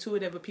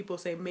counterintuitive, but people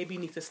say maybe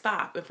you need to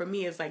stop. And for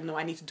me, it's like, no,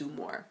 I need to do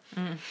more.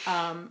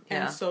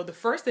 And so the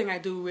first thing I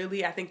do,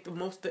 really, I think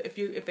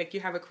if you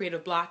have a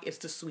creative block, is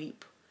to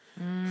sweep.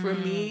 For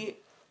me,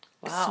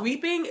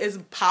 sweeping is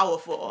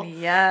powerful.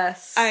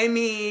 Yes. I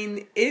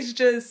mean, it's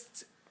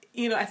just,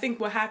 I think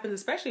what happens,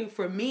 especially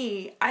for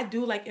me, I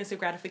do like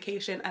instant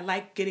gratification. I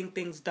like getting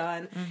things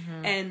done.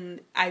 And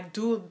I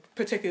do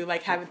particularly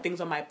like having things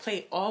on my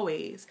plate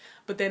always.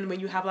 But then when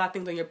you have a lot of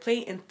things on your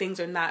plate and things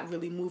are not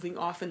really moving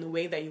off in the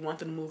way that you want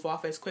them to move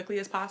off as quickly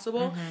as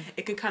possible,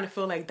 it can kind of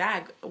feel like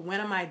that.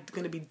 When am I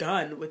going to be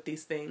done with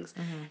these things?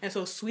 And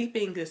so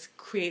sweeping just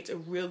creates a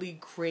really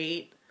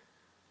great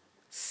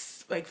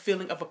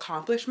feeling of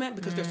accomplishment,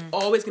 because there's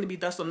always going to be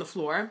dust on the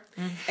floor,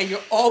 and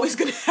you're always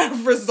going to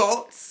have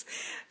results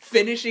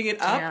finishing it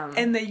up.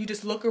 And then you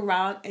just look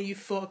around and you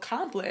feel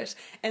accomplished.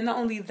 And not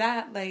only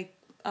that,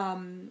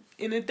 and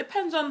it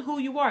depends on who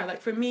you are.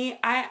 Like for me,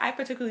 I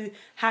particularly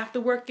have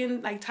to work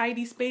in like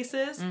tidy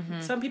spaces.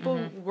 Some people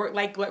work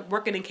like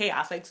working in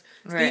chaos. Like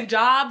Steve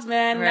Jobs,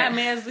 man, that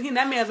man's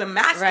a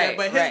master,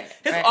 but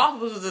his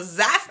office was a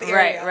disaster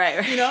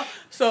area.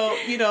 So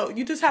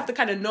you just have to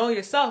kind of know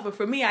yourself. But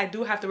for me, I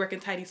do have to work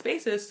in tidy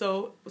spaces.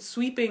 So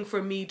sweeping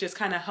for me just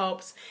kind of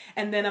helps.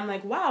 And then I'm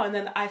like, wow. And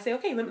then I say,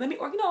 okay, let me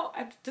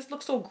I just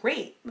look so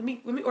great. Let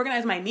me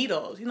organize my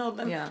needles.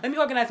 Let me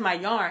organize my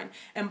yarn.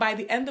 And by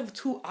the end of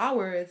 2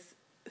 hours,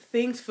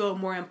 things feel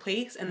more in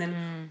place, and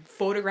then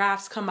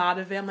photographs come out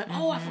of it. I'm like,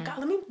 oh, I forgot.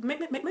 Let me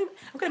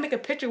I'm gonna make a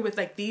picture with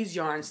like these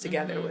yarns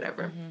together or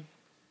whatever.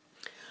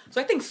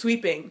 So I think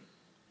sweeping.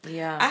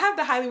 Yeah, I have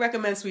to highly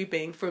recommend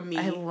sweeping for me.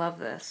 I love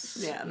this.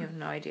 Yeah, you have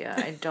no idea.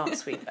 I don't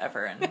sweep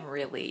ever, and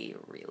really,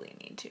 really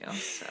need to.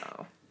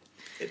 So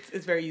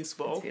it's very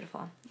useful. It's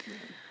beautiful.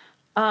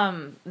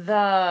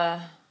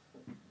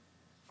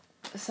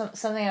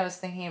 Something I was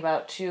thinking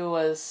about too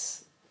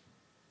was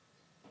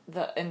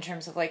in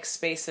terms of like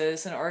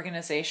spaces and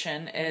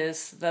organization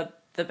is the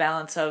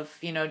balance of,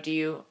 you know, do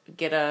you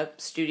get a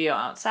studio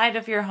outside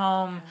of your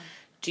home? Yeah.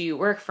 Do you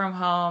work from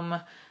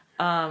home?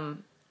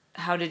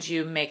 How did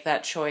you make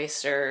that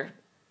choice, or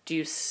do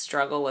you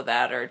struggle with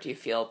that, or do you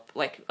feel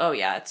like, oh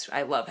yeah,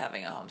 I love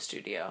having a home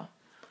studio?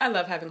 I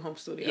love having a home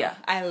studio. Yeah.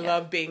 I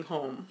love being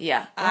home.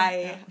 Yeah.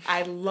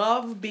 I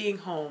love being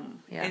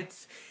home. Yeah.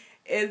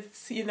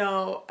 It's, you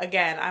know,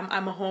 again,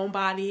 I'm a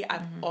homebody.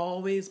 I've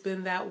always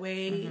been that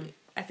way.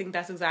 I think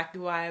that's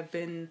exactly why I've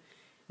been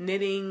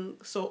knitting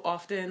so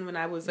often. When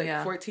I was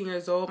like 14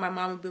 years old, my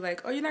mom would be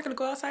like, "Oh, you're not going to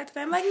go outside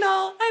today?" I'm like,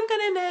 "No, I'm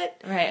going to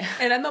knit." Right.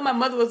 And I know my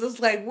mother was just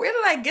like, "Where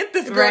did I get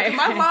this girl?" Right.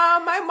 My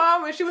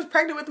mom, when she was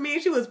pregnant with me,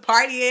 she was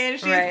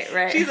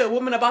partying. She's a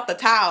woman about the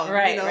town.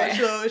 Right, you know? right.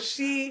 So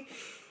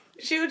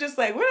she was just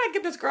like, where did I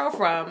get this girl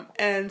from?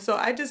 And so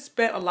I just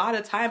spent a lot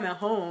of time at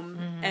home.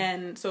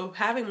 And so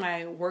having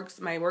my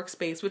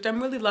workspace, which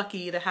I'm really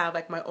lucky to have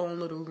like my own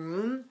little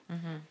room,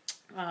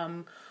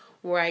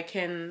 where I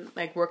can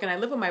like work. And I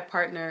live with my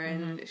partner,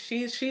 and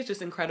she's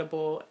just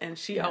incredible. And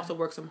she also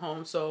works from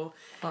home. So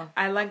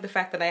I like the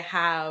fact that I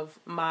have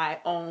my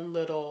own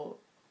little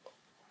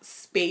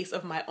space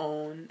of my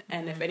own.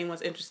 And if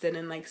anyone's interested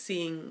in like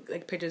seeing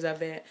like pictures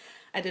of it,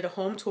 I did a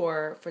home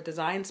tour for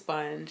Design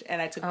Sponge,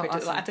 and I took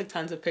pictures. Awesome. I took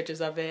tons of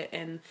pictures of it,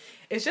 and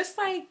it's just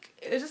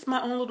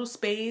my own little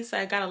space.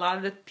 I got a lot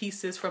of the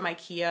pieces from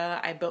IKEA.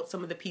 I built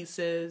some of the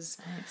pieces,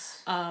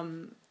 nice.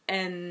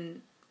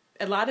 And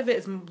a lot of it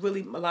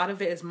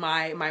is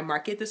my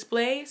market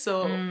display.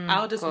 So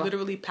I'll just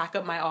literally pack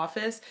up my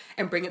office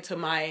and bring it to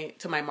my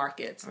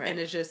markets, right. And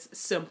it's just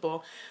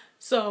simple.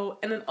 So,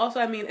 and then also,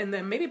 I mean, and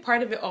then maybe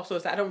part of it also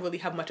is that I don't really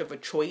have much of a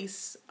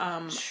choice.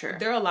 Sure.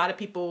 There are a lot of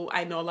people,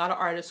 I know a lot of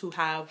artists who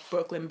have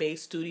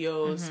Brooklyn-based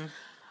studios,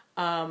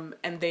 and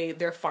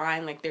they're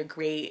fine, like they're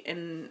great.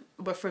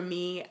 But for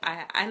me,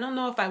 I don't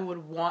know if I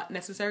would want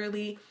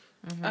necessarily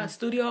a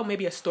studio,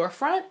 maybe a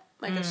storefront.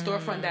 Like a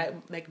storefront that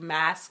like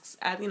masks,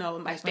 you know,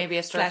 my maybe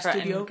a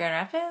storefront in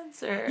Grand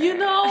Rapids, or you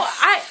know,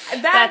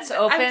 that's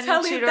open I'm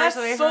telling 2 you, doors that's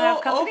away so from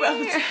that company.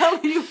 Open. I'm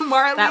telling you,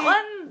 Marley, that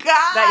one,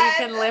 God, that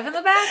you can live in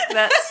the back.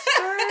 That's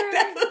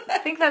I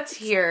think that's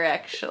here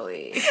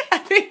actually. I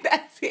think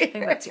that's here.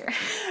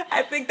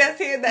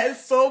 That is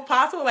so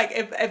possible. Like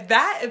if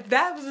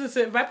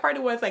my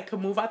partner was like could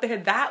move out there,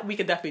 that we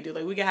could definitely do.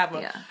 Like we could have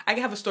I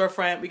could have a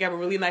storefront. We could have a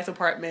really nice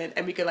apartment,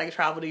 and we could like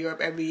travel to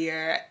Europe every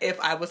year. If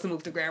I was to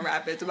move to Grand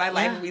Rapids, my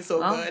life would be so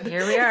good.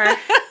 Here we are,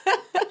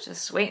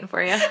 just waiting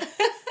for you.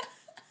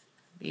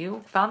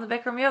 You found the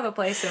Bikram yoga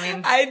place. I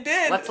mean, I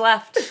did. What's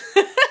left?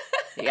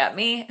 You got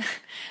me,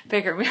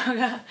 Bikram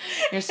yoga,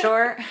 your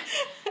store.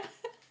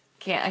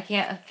 I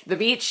can't. The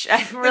beach.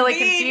 I'm really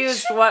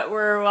confused what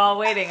we're all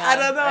waiting on. I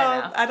don't know. Right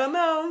now. I don't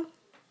know.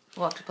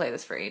 We'll have to play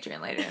this for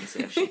Adrienne later and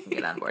see if she can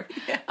get on board.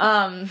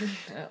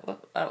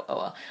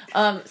 Well.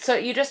 So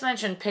you just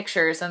mentioned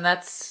pictures, and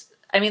that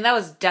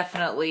was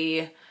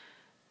definitely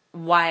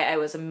why I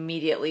was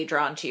immediately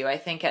drawn to you. I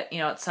think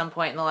at some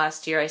point in the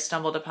last year, I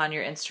stumbled upon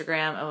your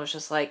Instagram and was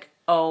just like,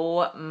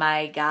 oh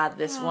my God,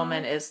 this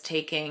woman is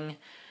taking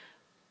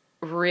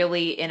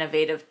really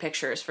innovative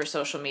pictures for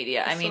social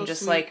media. That's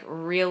just sweet. Like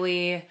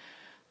really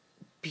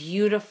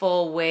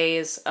beautiful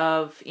ways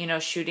of,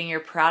 shooting your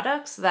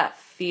products that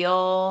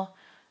feel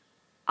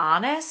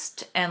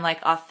honest and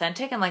like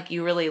authentic and like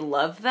you really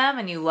love them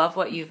and you love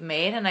what you've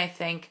made. And I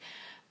think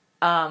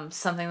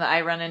something that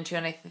I run into,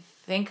 and I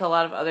think a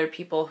lot of other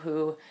people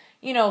who,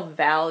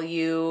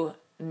 value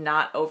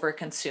not over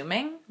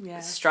consuming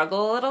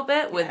struggle a little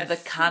bit with the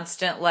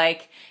constant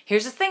like,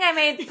 here's this thing I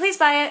made, please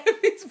buy it.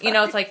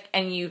 It's like,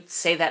 and you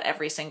say that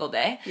every single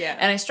day. Yeah.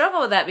 And I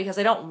struggle with that because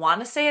I don't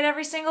want to say it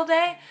every single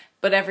day,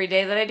 but every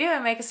day that I do, I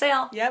make a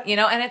sale. Yep.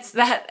 And it's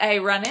that I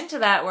run into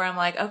that where I'm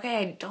like, okay,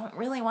 I don't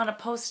really want to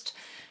post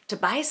to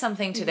buy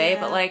something today,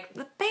 but like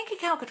the bank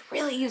account could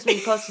really use me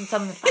posting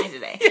something to buy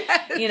today.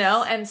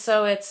 Yes. And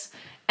so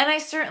and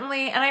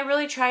I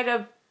really try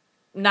to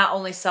not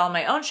only sell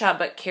my own shop,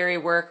 but carry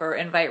work or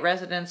invite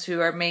residents who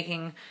are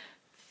making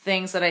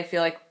things that I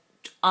feel like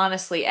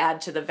honestly add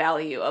to the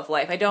value of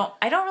life. I don't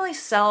really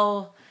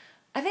sell,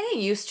 I think I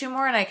used to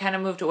more, and I kind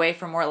of moved away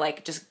from more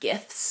like just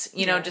gifts,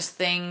 just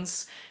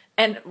things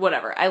and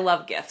whatever. I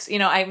love gifts. At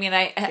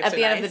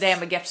the end of the day,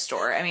 I'm a gift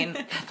store. I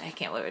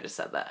can't believe I just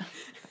said that.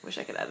 I wish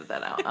I could edit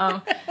that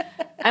out.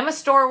 I'm a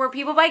store where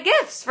people buy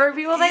gifts for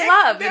people they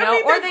love,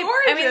 or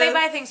they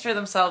buy things for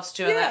themselves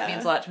too, and that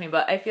means a lot to me.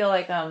 But I feel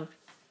like,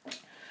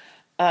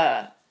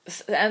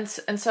 and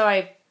so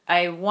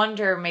I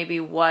wonder maybe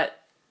what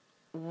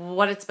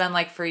it's been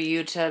like for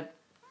you to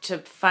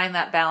find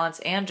that balance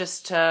and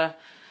just to,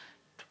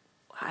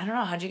 I don't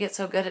know, how'd you get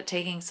so good at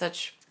taking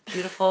such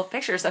beautiful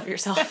pictures of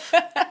yourself?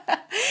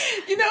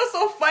 It's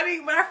so funny.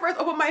 When I first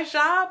opened my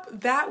shop,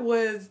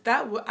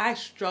 I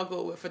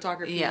struggled with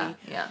photography. Yeah.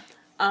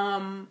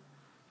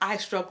 I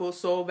struggled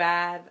so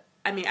bad.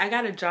 I mean, I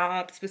got a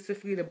job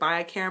specifically to buy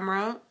a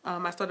camera.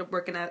 I started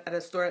working at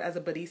a store as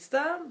a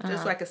barista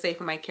just so I could save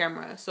for my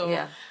camera.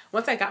 So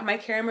once I got my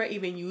camera,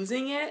 even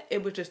using it,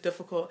 it was just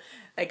difficult.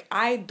 Like,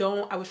 I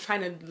was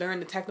trying to learn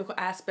the technical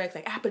aspects,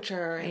 like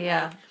aperture.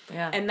 And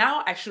and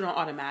now I shoot on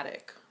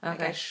automatic. Okay.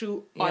 Like, I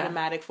shoot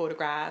automatic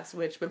photographs,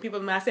 which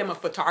when I say I'm a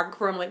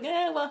photographer, I'm like,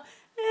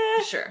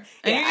 sure.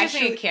 And you're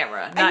using a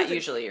camera, not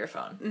usually your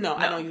phone. No,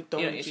 I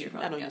don't use your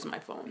phone. I don't use my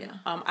phone. Yeah.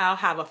 I'll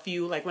have a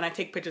few, like when I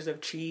take pictures of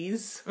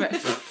trees. Right.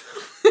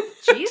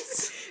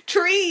 Cheese?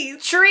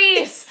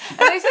 Trees. And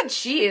they said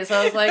cheese.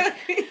 I was like,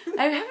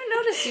 I haven't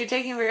noticed you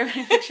taking very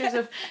many pictures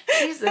of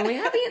cheese, and we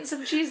have eaten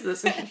some cheese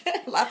this week.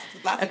 Lots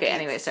of Okay,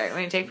 anyway, sorry.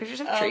 When you take pictures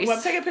of trees. Well,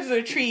 I'm taking pictures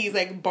of trees,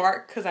 like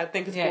bark, because I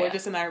think it's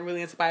gorgeous, and I'm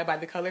really inspired by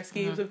the color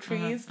schemes of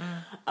trees.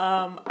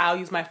 I'll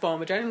use my phone,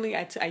 but generally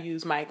I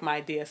use my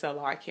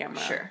DSLR camera.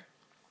 Sure.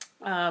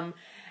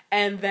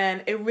 And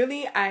then it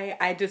really,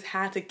 I just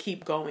had to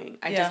keep going.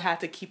 I just had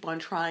to keep on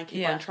trying.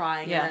 And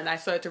then I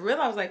started to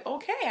realize, like,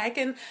 okay, I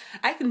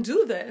can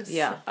do this.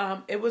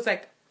 Yeah. It was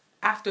like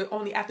after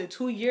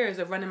 2 years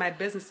of running my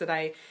business that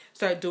I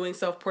started doing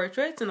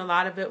self-portraits, and a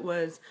lot of it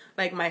was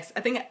like I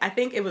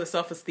think it was a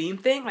self-esteem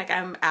thing. Like,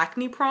 I'm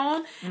acne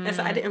prone, and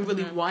so I didn't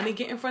really want to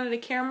get in front of the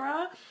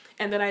camera.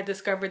 And then I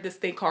discovered this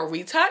thing called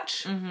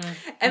retouch. And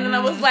then I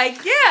was like,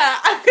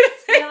 I'm going to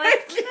take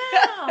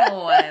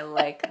no, I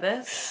like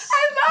this.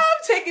 I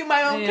love taking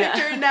my own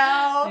picture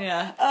now.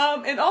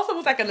 And also it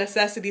was like a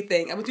necessity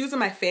thing. I was using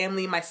my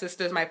family, my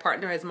sisters, my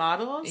partner as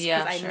models.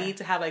 Because I need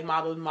to have like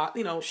modeled, a lot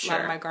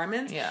of my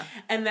garments.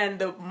 And then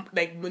the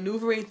like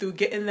maneuvering through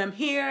getting them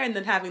here and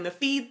then having to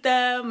feed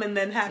them and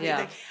then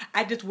having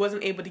I just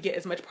wasn't able to get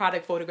as much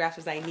product photographs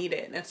as I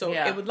needed. And so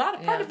it was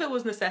part of it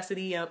was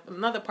necessity.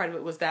 Another part of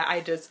it was that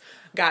I just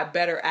got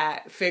better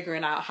at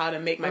figuring out how to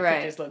make my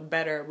pictures look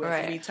better with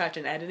retouch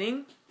and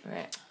editing.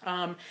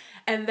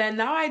 And then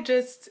now I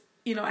just,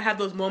 I have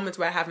those moments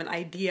where I have an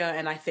idea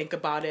and I think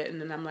about it, and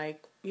then I'm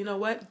like, you know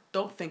what?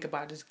 Don't think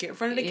about it. Just get in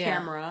front of the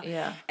camera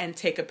and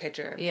take a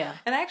picture.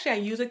 And actually, I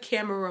use a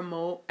camera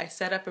remote. I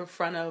set up in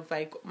front of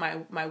like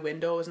my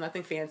window. It's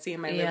nothing fancy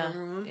in my living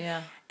room.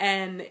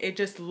 And it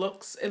just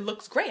looks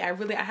great. I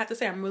have to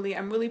say, I'm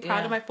really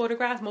proud of my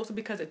photographs, mostly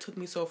because it took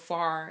me so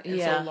far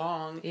and so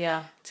long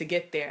to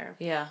get there.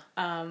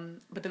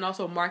 But then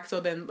also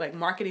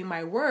marketing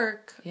my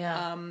work.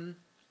 You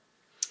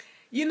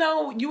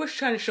were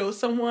trying to show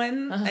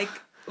someone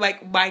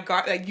like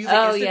using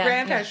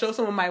Instagram to show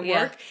someone my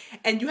work,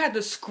 and you had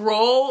to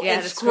scroll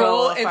and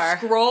scroll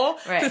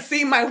to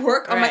see my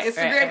work on my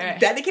Instagram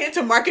dedicated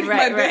to marketing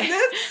my business.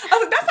 I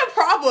was like, that's a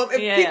problem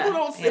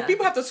if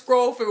people have to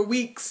scroll for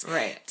weeks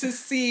to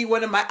see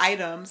one of my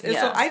items. And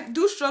so I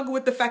do struggle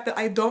with the fact that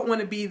I don't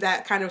want to be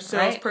that kind of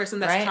salesperson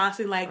that's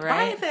constantly like,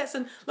 buy this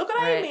and look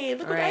what I made,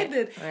 look what I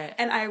did.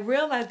 And I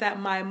realized that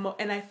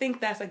and I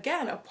think that's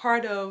again a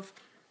part of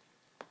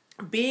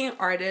being an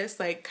artist,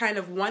 like kind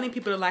of wanting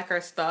people to like our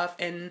stuff,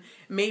 and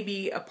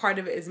maybe a part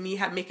of it is me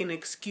making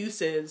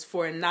excuses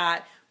for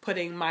not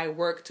putting my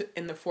work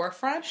in the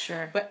forefront.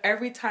 But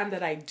every time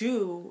that I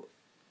do,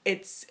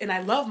 and I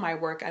love my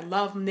work. I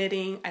love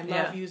knitting. I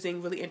love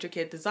using really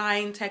intricate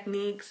design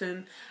techniques,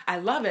 and I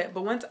love it.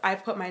 But once I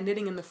put my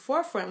knitting in the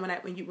forefront,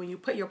 when you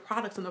put your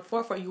products in the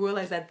forefront, you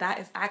realize that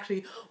is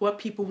actually what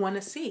people want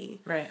to see.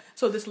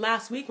 So this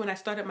last week when I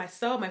started my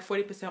sale, my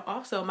 40%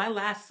 off sale, my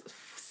last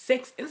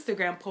 6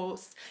 Instagram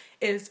posts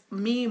is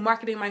me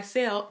marketing my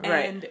sale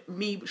and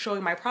me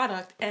showing my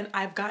product, and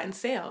I've gotten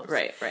sales.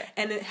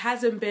 And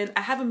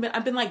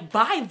I've been like,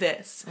 buy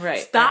this.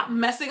 Stop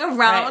messing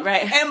around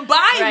and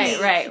buy me.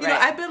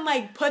 I've been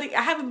like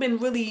I haven't been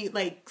really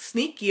like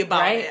sneaky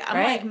about it.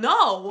 I'm like,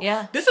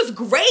 no, this is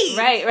great.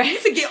 You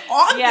need to get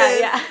on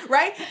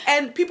this.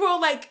 And people are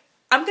like,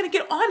 I'm going to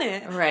get on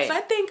it. So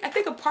I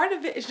think a part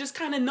of it is just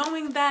kind of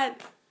knowing that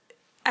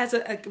as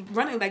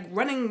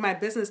running my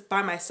business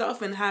by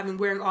myself and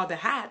wearing all the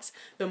hats,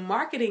 the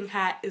marketing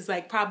hat is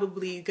like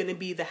probably going to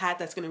be the hat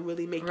that's going to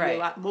really make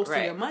you most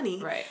of your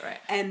money.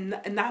 And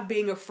not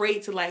being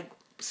afraid to like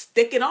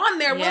stick it on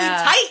there really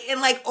tight and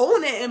like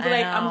own it and be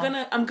like,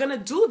 I'm gonna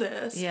do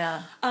this.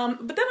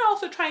 But then I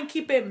also try and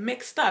keep it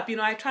mixed up.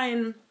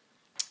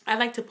 I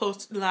like to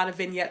post a lot of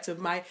vignettes of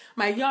my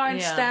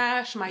yarn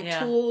stash, my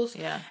tools.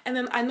 And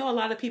then I know a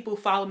lot of people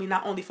follow me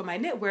not only for my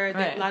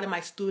knitwear, a lot of my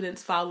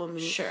students follow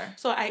me.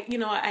 So I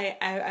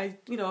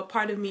a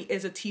part of me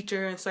is a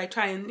teacher, and so I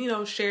try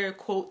and, share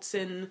quotes,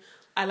 and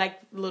I like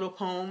little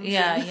poems.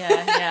 I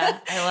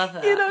love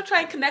that.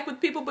 Try and connect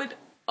with people, but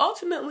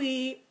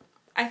ultimately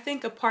I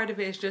think a part of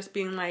it is just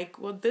being like,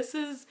 well,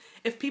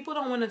 if people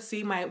don't want to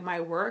see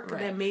my work,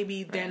 then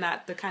maybe they're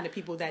not the kind of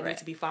people that need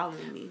to be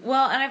following me.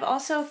 Well, and I've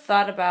also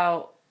thought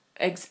about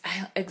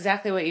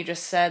exactly what you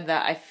just said,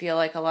 that I feel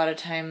like a lot of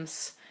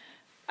times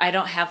I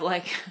don't have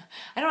like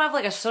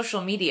a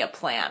social media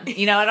plan.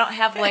 I don't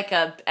have like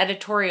a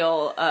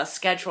editorial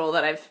schedule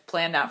that I've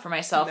planned out for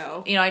myself.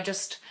 No.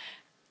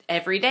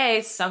 every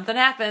day something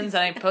happens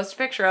and I post a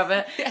picture of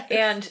it. Yes.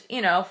 And,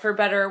 you know, for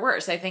better or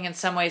worse, I think in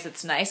some ways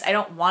it's nice. I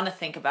don't want to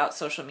think about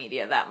social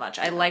media that much.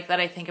 I like that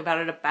I think about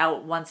it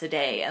about once a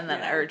day and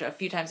then, or a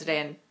few times a day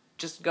and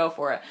just go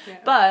for it. Yeah.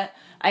 But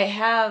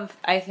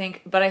I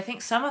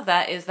think some of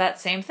that is that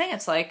same thing.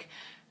 It's like,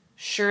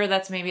 sure,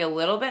 that's maybe a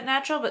little bit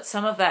natural, but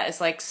some of that is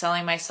like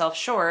selling myself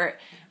short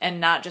and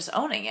not just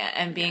owning it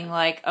and being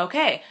like,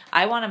 okay,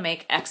 I want to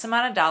make X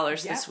amount of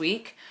dollars this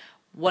week.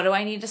 What do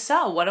I need to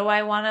sell? What do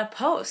I want to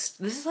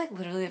post? This is like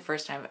literally the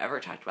first time I've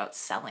ever talked about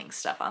selling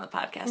stuff on the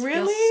podcast.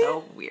 Really? It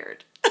feels so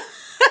weird.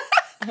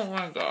 Oh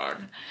my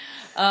God.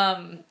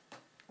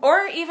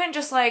 Or even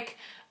just like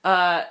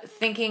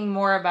thinking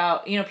more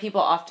about, you know,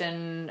 people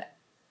often,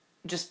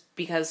 just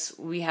because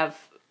we have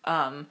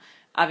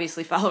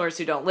obviously followers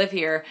who don't live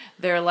here,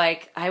 they're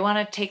like, I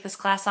want to take this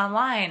class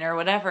online or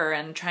whatever,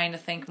 and trying to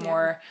think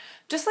more,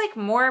 just like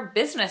more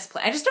business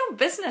plan. I just don't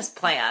business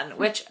plan,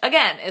 which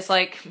again is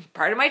like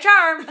part of my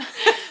charm,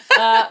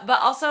 but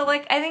also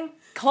like I think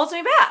holds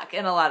me back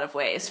in a lot of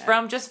ways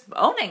from just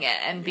owning it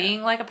and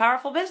being like a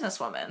powerful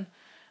businesswoman.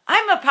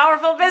 I'm a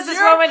powerful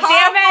businesswoman,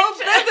 damn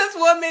it!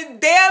 Businesswoman,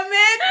 damn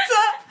it!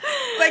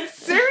 Like,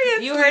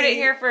 seriously. You heard it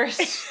here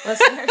first,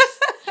 listeners.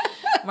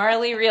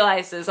 Marley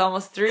realizes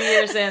almost 3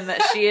 years in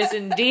that she is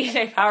indeed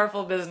a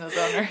powerful business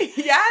owner.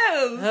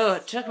 Yes! Oh,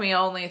 it took me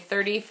only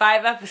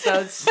 35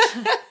 episodes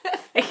to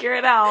figure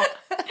it out.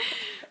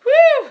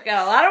 Woo!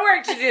 Got a lot of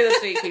work to do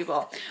this week,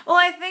 people. Well,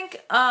 I think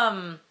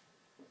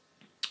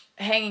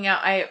hanging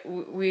out,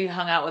 we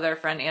hung out with our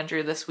friend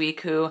Andrew this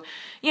week, who,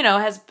 you know,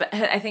 has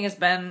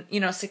been, you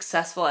know,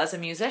 successful as a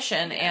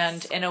musician,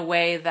 and in a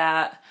way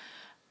that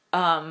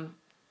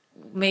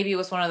maybe it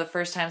was one of the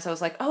first times I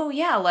was like, oh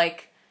yeah,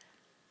 like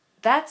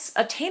that's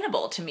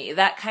attainable to me.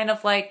 That kind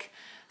of like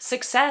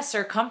success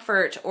or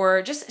comfort,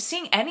 or just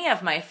seeing any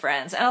of my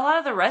friends and a lot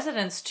of the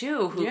residents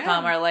too who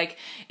come are like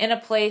in a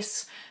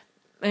place,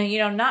 you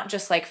know, not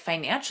just like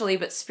financially,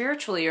 but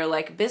spiritually or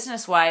like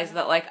business wise,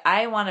 that like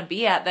I want to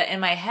be at. That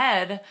in my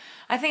head,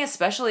 I think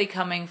especially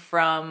coming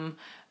from,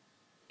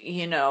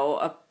 you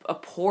know, a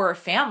poor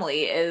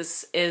family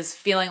is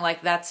feeling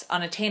like that's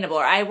unattainable,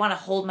 or I want to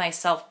hold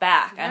myself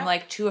back. I'm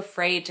like too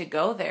afraid to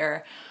go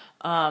there.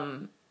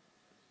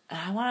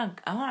 I want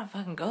to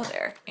fucking go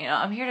there. You know,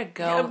 I'm here to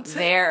go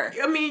there.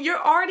 I mean,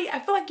 I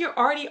feel like you're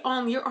already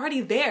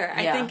there.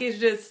 I think it's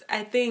just,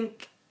 I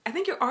think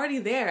you're already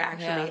there,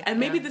 actually. And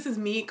maybe this is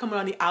me coming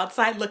on the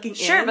outside looking in.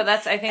 Sure, but I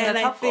think that's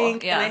helpful.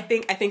 And I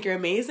think you're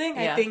amazing.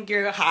 I think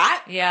you're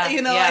hot. Yeah.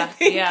 You know, I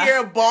think you're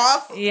a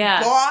boss.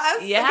 Yeah.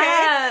 Boss.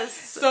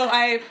 Yes. Okay? So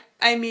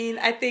I mean,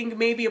 I think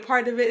maybe a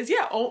part of it is,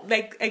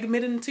 like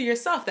admitting to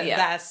yourself that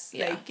that's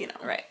like, you know,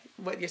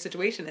 what your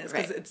situation is,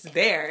 because it's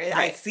there. Right.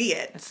 I see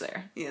it. It's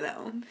there. You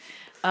know.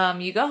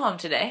 You go home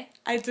today.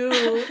 I do.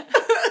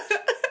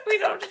 We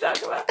don't have to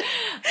talk about.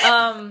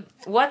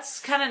 What's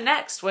kind of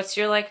next? What's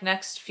your like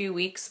next few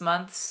weeks,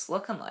 months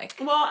looking like?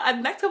 Well,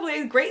 next couple of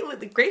days,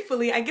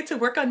 gratefully, I get to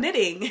work on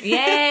knitting.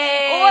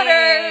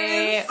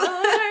 Yay!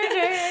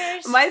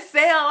 Orders. My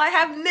sale. I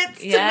have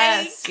knits to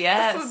make.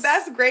 Yes. So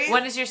that's great.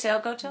 When does your sale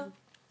go till?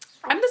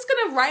 I'm just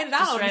gonna write it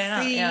out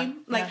and see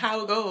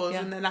how it goes,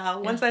 and then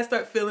once I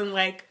start feeling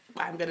like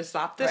I'm gonna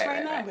stop this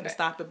I'm gonna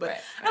stop it. But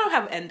I don't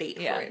have an end date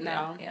for it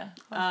now.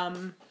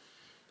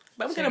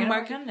 But I'm gonna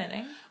work on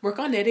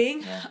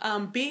knitting. Yeah.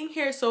 Being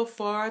here so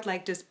far,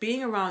 like just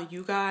being around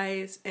you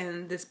guys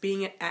and just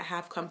being at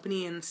Have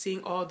Company and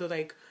seeing all the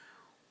like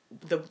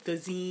the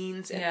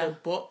zines and the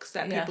books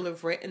that people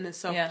have written and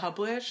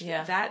self-published,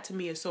 that to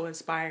me is so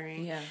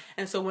inspiring. Yeah.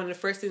 And so one of the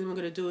first things I'm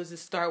going to do is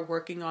just start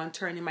working on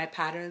turning my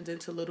patterns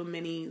into little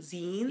mini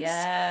zines.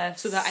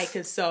 Yes. So that I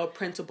can sell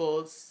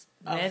printables.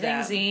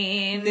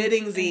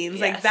 Knitting zines. Yes.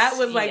 Like that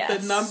was like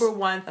the number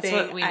one thing.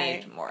 That's what we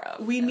need more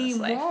of. We need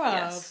more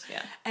of.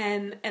 Yeah.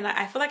 And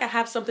I feel like I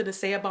have something to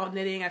say about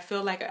knitting. I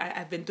feel like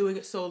I've been doing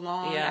it so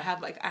long. Yeah.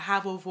 I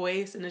have a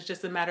voice, and it's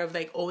just a matter of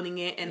like owning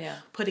it and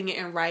putting it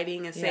in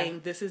writing and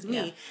saying this is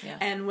me. Yeah. Yeah.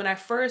 And when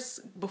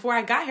before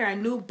I got here, I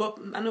knew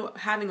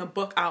having a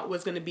book out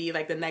was going to be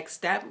like the next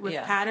step with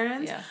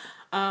patterns. Yeah.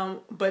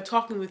 But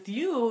talking with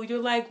you,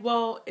 you're like,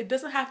 well, it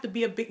doesn't have to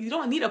be you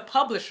don't need a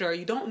publisher.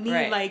 You don't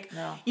need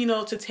you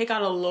know, to take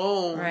out a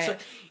loan. Right. So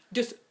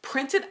just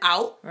print it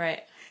out.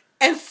 Right.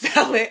 And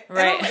sell it.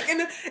 Right.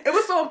 And it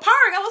was so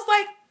empowering. I was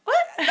like, what?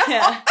 That's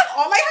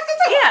all I have to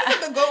do. I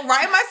have to go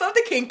write myself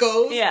the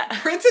Kinko's,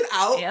 print it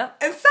out,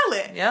 and sell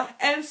it. Yep.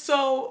 And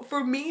so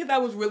for me,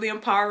 that was really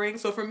empowering.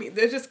 So for me,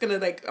 they're just gonna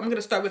I'm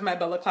gonna start with my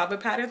balaclava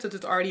pattern, since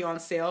it's already on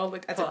sale,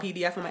 like as a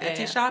PDF on my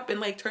Etsy shop, and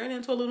like turn it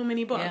into a little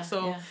mini book. Yeah.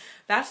 So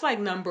that's like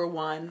number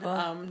one.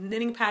 Cool.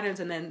 Knitting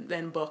patterns, and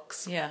then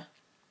books. Yeah.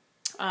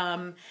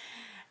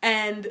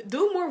 And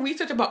do more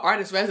research about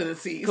artist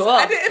residencies.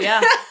 Cool.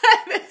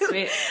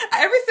 Sweet.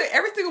 Every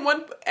single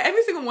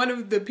one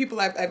of the people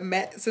I've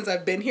met since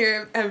I've been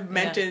here have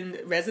mentioned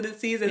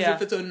residencies as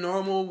if it's a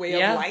normal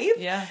way of life.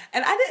 Yeah.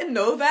 And I didn't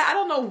know that. I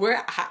don't know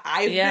where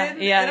I've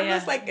been. Yeah. And I'm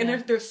just like, and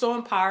they're so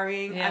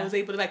empowering. Yeah. I was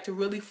able to to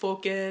really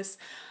focus.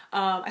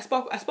 I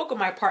spoke with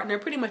my partner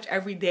pretty much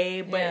every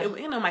day, but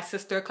my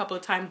sister a couple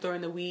of times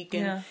during the week,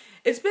 and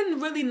it's been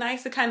really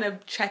nice to kind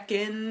of check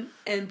in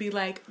and be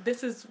like,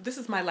 this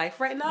is my life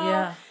right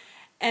now,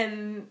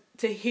 and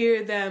to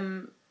hear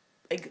them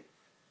like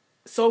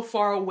so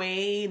far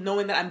away,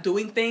 knowing that I'm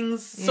doing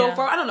things so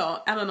far. I don't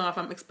know if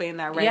I'm explaining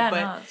that right,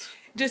 but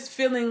just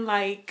feeling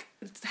like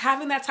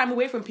having that time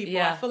away from people.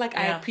 I feel like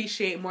I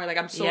appreciate more. Like,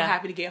 I'm so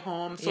happy to get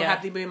home. So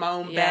happy to be in my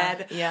own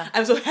bed.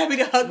 I'm so happy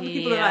to hug the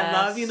people that I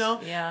love, you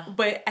know?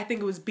 But I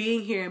think it was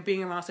being here and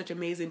being around such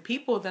amazing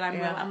people that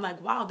I'm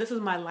like, wow, this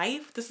is my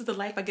life. This is the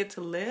life I get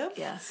to live.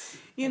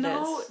 You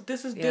know,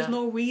 there's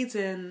no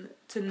reason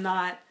to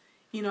not,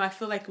 you know, I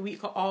feel like we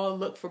could all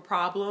look for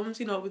problems.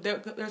 You know,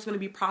 there's going to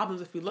be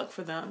problems if we look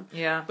for them.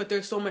 But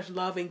there's so much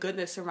love and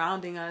goodness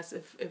surrounding us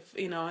if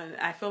you know, and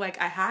I feel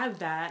like I have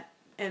that.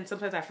 And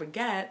sometimes I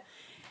forget.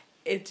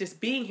 It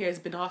just being here has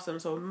been awesome.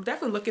 So I'm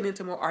definitely looking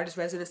into more artist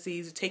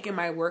residencies, taking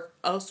my work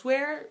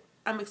elsewhere.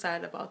 I'm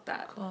excited about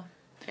that. Cool.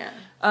 Yeah.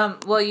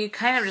 Well, you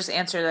kind of just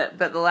answered it,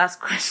 but the last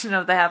question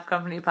of the Half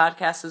Company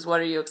podcast is, what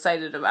are you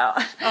excited about?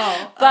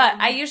 But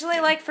I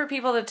usually like for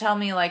people to tell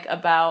me like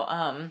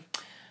about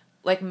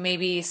like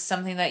maybe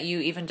something that you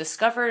even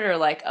discovered, or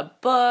like a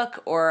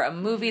book or a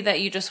movie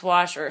that you just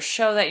watched, or a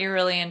show that you're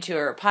really into,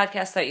 or a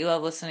podcast that you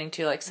love listening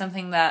to, like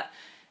something that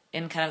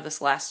in kind of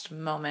this last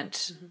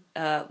moment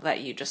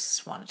that you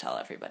just want to tell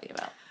everybody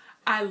about.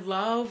 I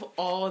love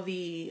all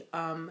the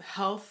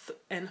health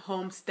and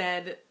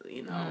homestead,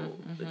 you know,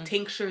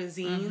 tincture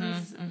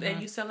zines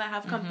that you sell at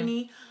Half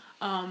Company.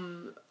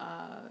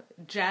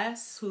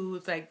 Jess,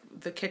 who's like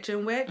the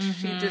kitchen witch,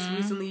 she just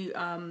recently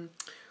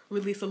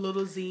released a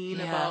little zine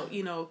about,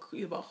 you know,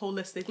 about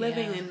holistic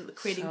living and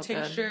creating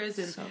tinctures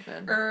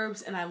and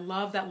herbs, and I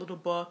love that little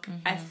book.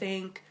 I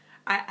think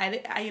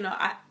I you know,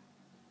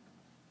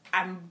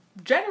 I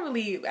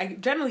generally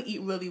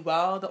eat really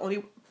well. The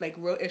only like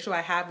real issue I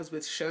have is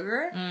with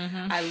sugar.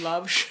 I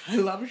love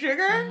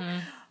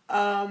sugar.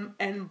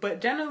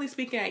 But generally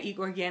speaking, I eat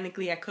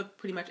organically. I cook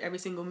pretty much every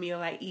single meal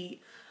I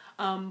eat.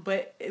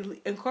 But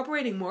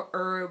incorporating more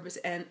herbs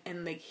and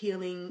like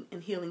healing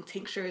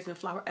tinctures and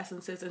flower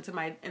essences into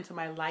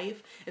my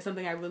life is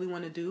something I really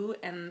want to do.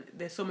 And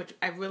there's so much.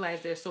 I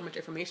realize there's so much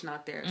information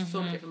out there.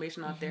 So much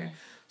information out there.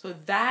 So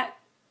that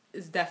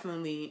is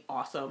definitely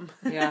awesome.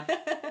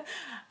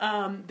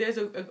 There's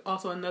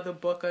also another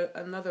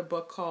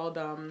book called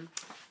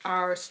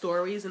Our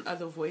Stories and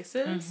Other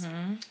Voices,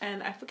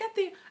 and I forget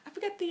the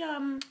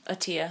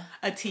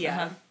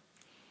Atia.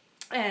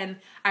 And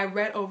I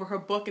read over her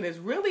book, and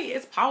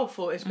it's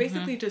powerful. It's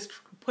basically just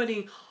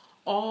putting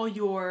all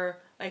your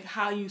like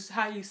how you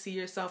see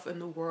yourself in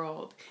the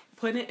world,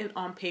 putting it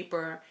on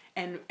paper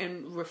and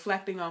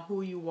reflecting on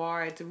who you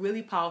are. It's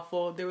really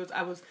powerful.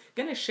 I was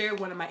gonna share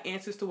one of my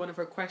answers to one of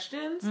her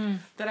questions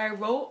that I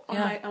wrote on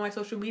my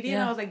social media,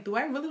 and I was like, do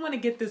I really want to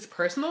get this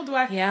personal? Do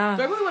I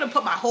really want to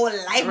put my whole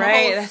life,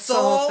 my whole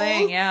soul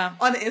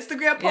on the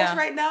Instagram post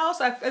right now?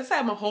 So I decided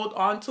I'm gonna hold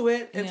on to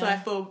it until I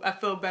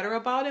feel better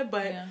about it.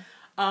 But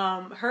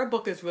her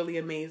book is really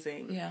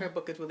amazing. Her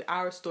book is really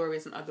Our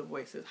Stories and Other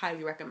Voices.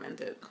 Highly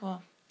recommended.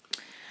 Cool.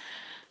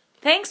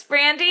 Thanks,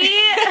 Brandi.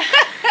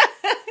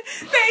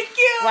 Thank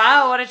you.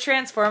 Wow, what a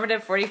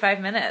transformative 45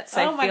 minutes.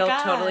 I feel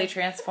totally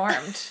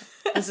transformed.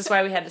 This is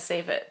why we had to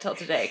save it till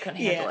today. Couldn't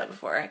handle it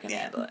before. I couldn't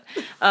handle it.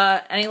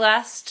 Any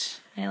last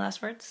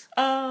words?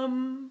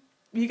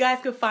 You guys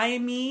can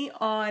find me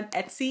on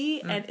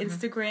Etsy and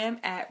Instagram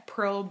at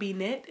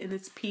purlBknit, and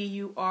it's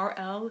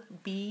purlBknit.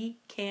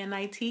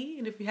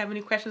 And if you have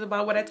any questions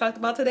about what I talked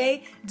about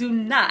today, do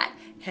not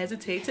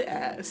hesitate to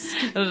ask.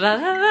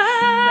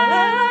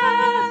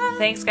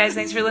 Thanks, guys.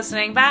 Thanks for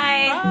listening.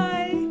 Bye.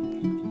 Bye.